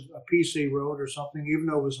rehearse a piece he wrote or something, even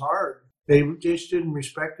though it was hard. They just didn't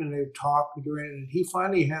respect him. They'd talk during it. And he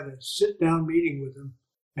finally had a sit-down meeting with him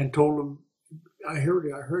and told him, I heard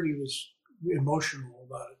he was emotional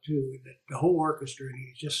about it too. The whole orchestra, and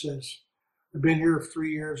he just says, I've been here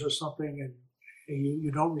 3 years or something, and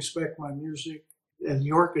you don't respect my music. And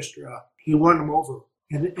the orchestra, he won them over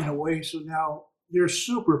in a way. So now they're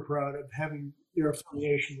super proud of having their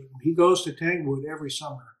affiliation with him. He goes to Tanglewood every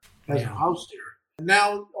summer, has a house there. And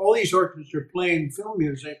now all these orchestras are playing film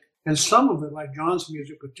music, and some of it, like John's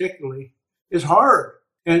music particularly, is hard.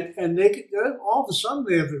 And they all of a sudden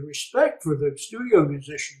they have the respect for the studio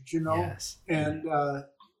musicians, you know. Yes. And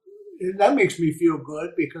that makes me feel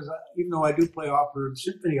good because even though I do play opera and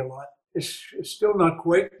symphony a lot, it's still not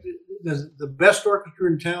quite the best orchestra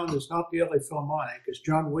in town is not the LA Philharmonic. It's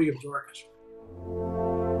John Williams Orchestra.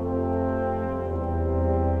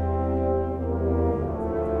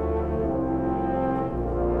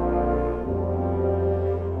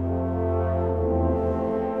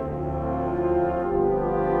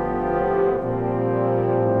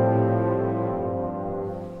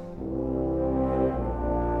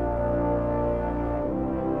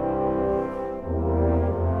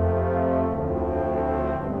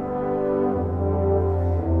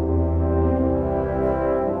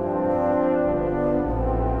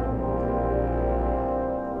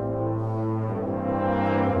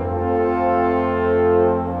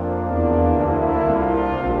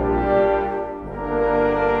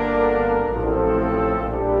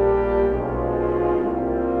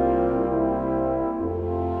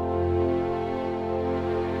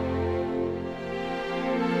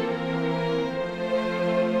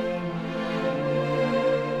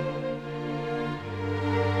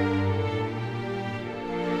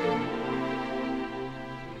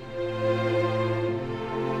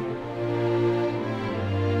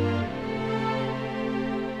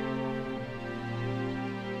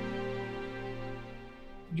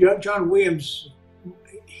 John Williams,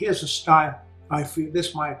 he has a style, I feel. This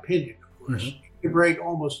is my opinion, of course. Mm-hmm. He can write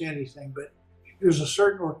almost anything, but there's a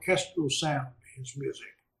certain orchestral sound in his music.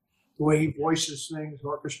 The way he voices things,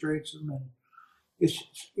 orchestrates them, and it's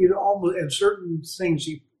almost, and certain things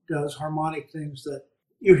he does, harmonic things that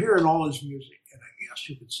you hear in all his music, and I guess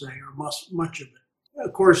you could say, or much of it.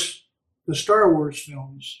 Of course, the Star Wars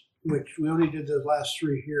films, which we only did the last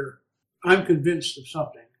 3 here, I'm convinced of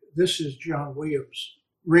something. This is John Williams'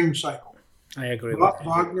 Ring Cycle. I agree with that.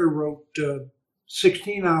 Wagner wrote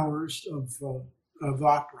 16 hours of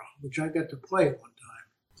opera, which I got to play at one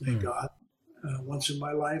time, thank God, once in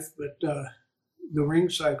my life. But the Ring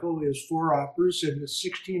Cycle is 4 operas and it's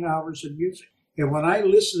 16 hours of music. And when I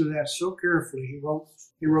listened to that so carefully,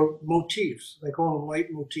 he wrote motifs. They call them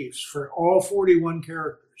leitmotifs for all 41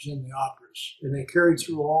 characters in the operas, and they carried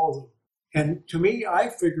through all of them. And to me, I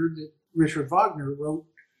figured that Richard Wagner wrote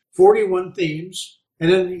 41 themes,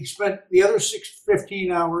 and then he spent the other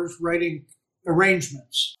 15 hours writing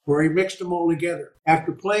arrangements where he mixed them all together.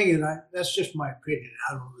 After playing it, that's just my opinion.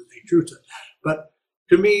 I don't know the truth of it. But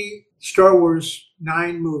to me, Star Wars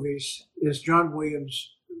 9 movies is John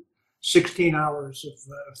Williams' 16 hours of,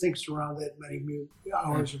 I think it's around that many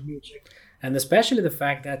hours of music. And especially the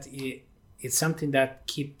fact that it's something that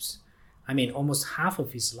keeps, almost half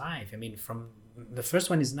of his life. From the first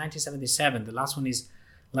one is 1977, the last one is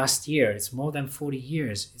last year. It's more than 40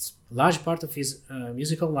 years. It's a large part of his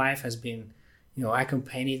musical life has been,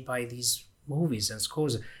 accompanied by these movies and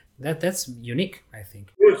scores. That's unique, I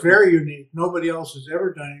think. It's very unique. Nobody else has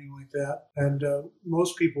ever done anything like that. And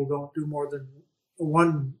most people don't do more than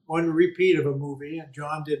one repeat of a movie, and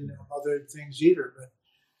John didn't have other things either. But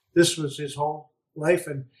this was his whole life,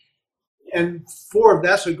 and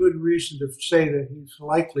that's a good reason to say that he's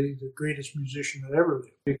likely the greatest musician that ever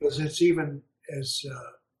lived, because it's even as.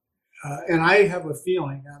 And I have a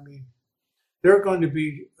feeling. I mean, there are going to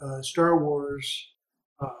be Star Wars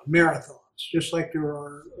marathons, just like there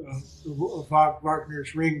are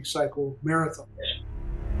Wagner's Ring Cycle marathons.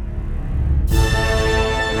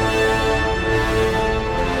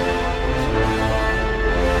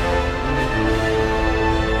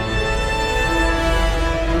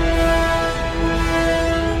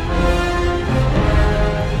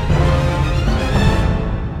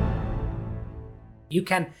 You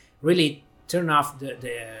can really turn off the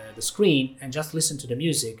screen and just listen to the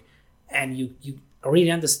music, and you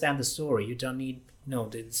really understand the story. You don't need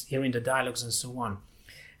hearing the dialogues and so on.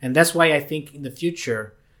 And that's why I think in the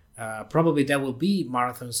future, probably there will be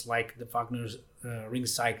marathons like the Wagner's Ring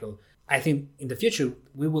Cycle. I think in the future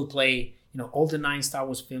we will play all the 9 Star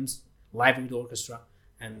Wars films live with the orchestra,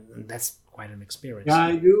 and that's quite an experience. Yeah,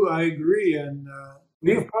 I do. I agree. And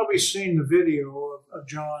we've probably seen the video of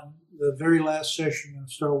John, the very last session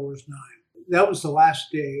of Star Wars 9. That was the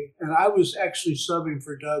last day, and I was actually subbing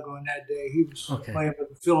for Doug on that day. He was playing with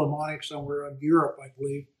the Philharmonic somewhere in Europe, I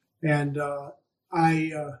believe. And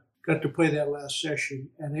I got to play that last session,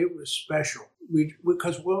 and it was special.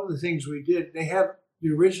 Because one of the things we did, they have the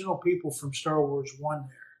original people from Star Wars 1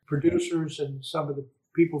 there, producers and some of the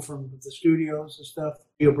people from the studios and stuff,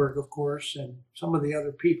 Spielberg, of course, and some of the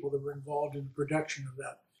other people that were involved in the production of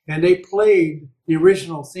that. And they played the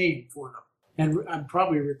original theme for them. And I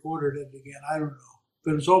probably recorded it again, I don't know.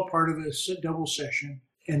 But it was all part of a double session.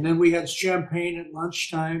 And then we had champagne at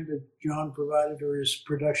lunchtime that John provided, or his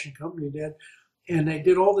production company did. And they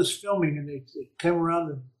did all this filming, and they came around,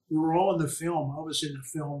 and we were all in the film. I was in the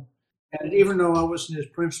film. And even though I wasn't his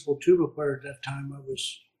principal tuba player at that time, I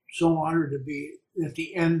was so honored to be at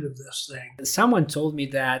the end of this thing. Someone told me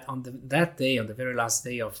that on that day, on the very last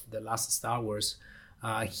day of the last Star Wars,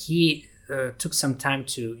 he took some time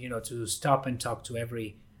to stop and talk to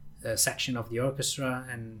every section of the orchestra,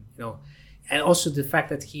 and and also the fact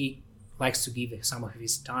that he likes to give some of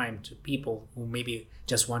his time to people who maybe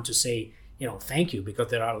just want to say thank you, because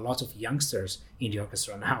there are a lot of youngsters in the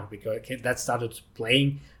orchestra now because that started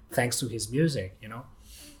playing thanks to his music.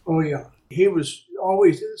 Oh yeah, he was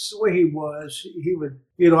always, this is the way he was.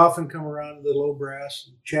 He'd often come around to the low brass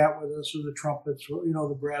and chat with us, or the trumpets,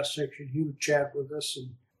 the brass section. He would chat with us, and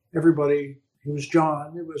everybody. He was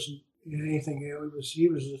John. It wasn't anything. He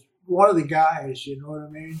was just one of the guys. You know what I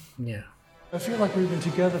mean? Yeah. I feel like we've been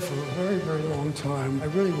together for a very, very long time. I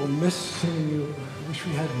really will miss seeing you. I wish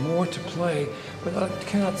we had more to play, but I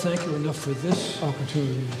cannot thank you enough for this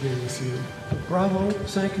opportunity to be with you. Bravo.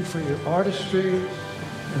 Thank you for your artistry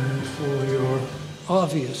and for your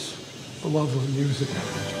obvious love of music.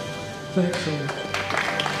 Thanks so much.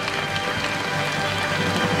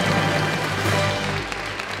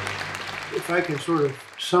 If I can sort of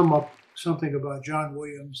sum up something about John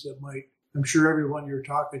Williams that I'm sure everyone you're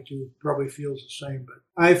talking to probably feels the same,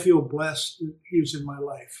 but I feel blessed that he was in my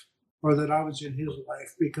life, or that I was in his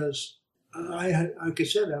life, because like I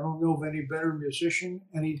said, I don't know of any better musician,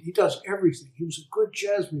 and he does everything. He was a good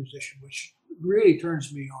jazz musician, which really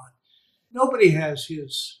turns me on. Nobody has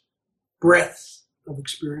his breadth of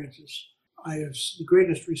experiences. I have the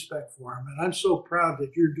greatest respect for him, and I'm so proud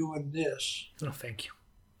that you're doing this. Oh, thank you.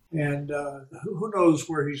 And who knows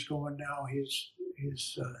where he's going now?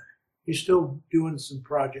 He's still doing some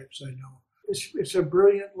projects, I know. It's a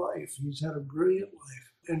brilliant life. He's had a brilliant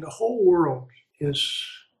life. And the whole world is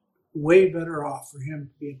way better off for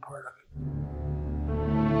him being part of it.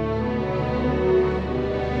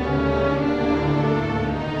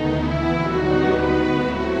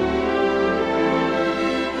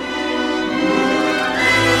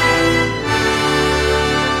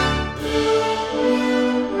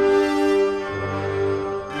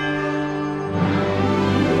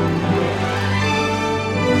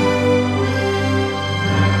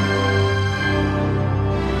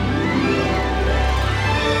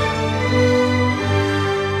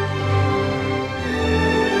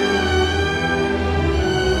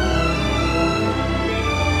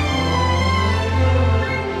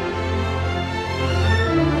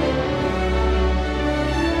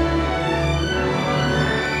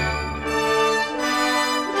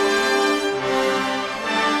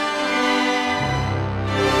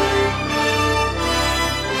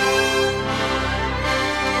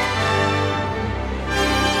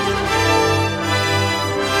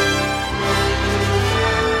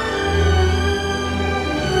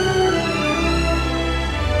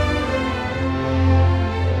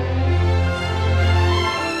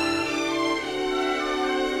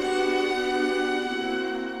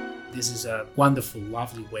 this is a wonderful,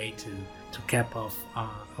 lovely way to cap off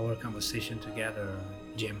our conversation together,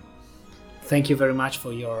 Jim. Thank you very much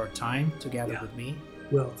for your time together with me.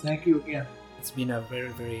 Well, thank you again. It's been a very,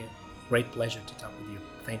 very great pleasure to talk with you.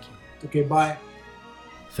 Thank you. Okay, bye.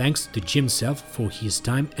 Thanks to Jim Self for his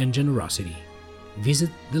time and generosity. Visit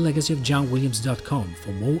thelegacyofjohnwilliams.com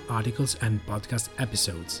for more articles and podcast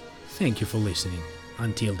episodes. Thank you for listening.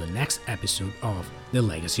 Until the next episode of the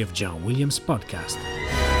Legacy of John Williams podcast.